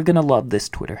 And so we're going to love this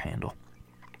Twitter handle.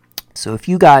 So if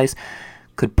you guys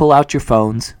could pull out your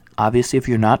phones, obviously if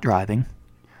you're not driving,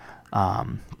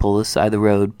 pull this side of the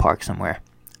road, park somewhere.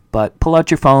 But pull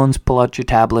out your phones, pull out your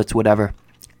tablets, whatever,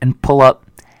 and pull up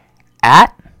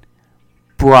at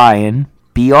Brian,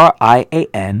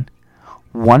 Brian,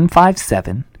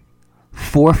 157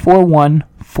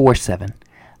 44147.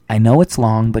 I know it's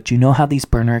long, but you know how these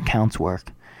burner accounts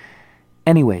work.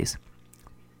 Anyways,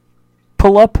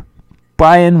 pull up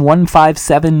Brian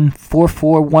 157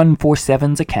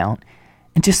 44147's account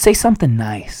and just say something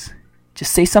nice.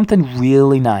 Just say something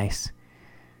really nice.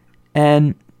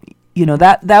 And,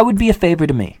 that would be a favor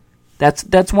to me.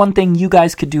 That's one thing you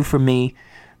guys could do for me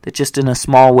that just in a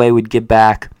small way would give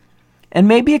back. And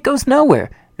maybe it goes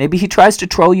nowhere. Maybe he tries to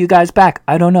troll you guys back.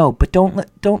 I don't know. But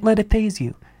don't let it faze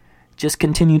you. Just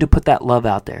continue to put that love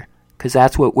out there. Because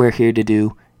that's what we're here to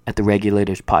do at the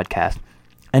Regulators Podcast.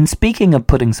 And speaking of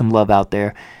putting some love out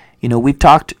there, we've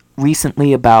talked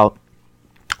recently about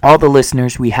all the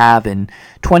listeners we have in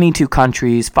 22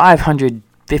 countries,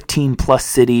 515 plus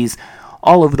cities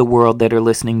all over the world that are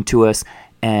listening to us.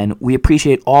 And we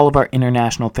appreciate all of our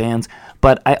international fans.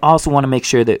 But I also want to make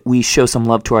sure that we show some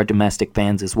love to our domestic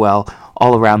fans as well,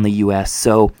 all around the U.S.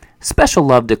 So special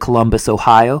love to Columbus,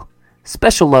 Ohio.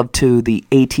 Special love to the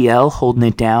ATL holding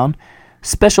it down.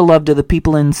 Special love to the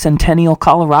people in Centennial,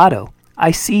 Colorado.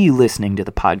 I see you listening to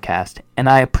the podcast, and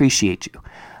I appreciate you.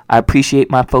 I appreciate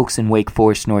my folks in Wake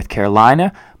Forest, North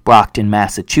Carolina, Brockton,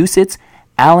 Massachusetts,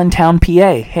 Allentown,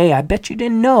 PA. Hey, I bet you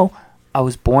didn't know I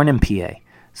was born in PA.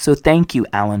 So thank you,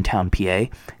 Allentown, PA.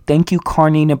 Thank you,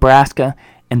 Kearney, Nebraska.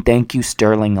 And thank you,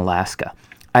 Sterling, Alaska.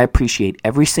 I appreciate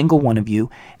every single one of you.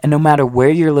 And no matter where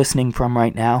you're listening from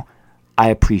right now, I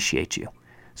appreciate you.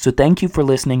 So thank you for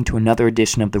listening to another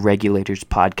edition of the Regulators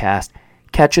Podcast.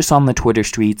 Catch us on the Twitter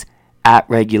streets at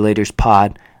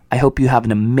RegulatorsPod. I hope you have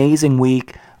an amazing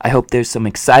week. I hope there's some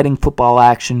exciting football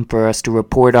action for us to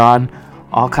report on.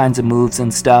 All kinds of moves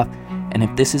and stuff. And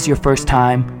if this is your first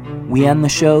time, we end the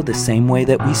show the same way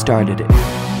that we started it.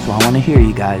 So I want to hear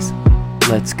you guys.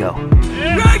 Let's go.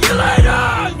 Regulate!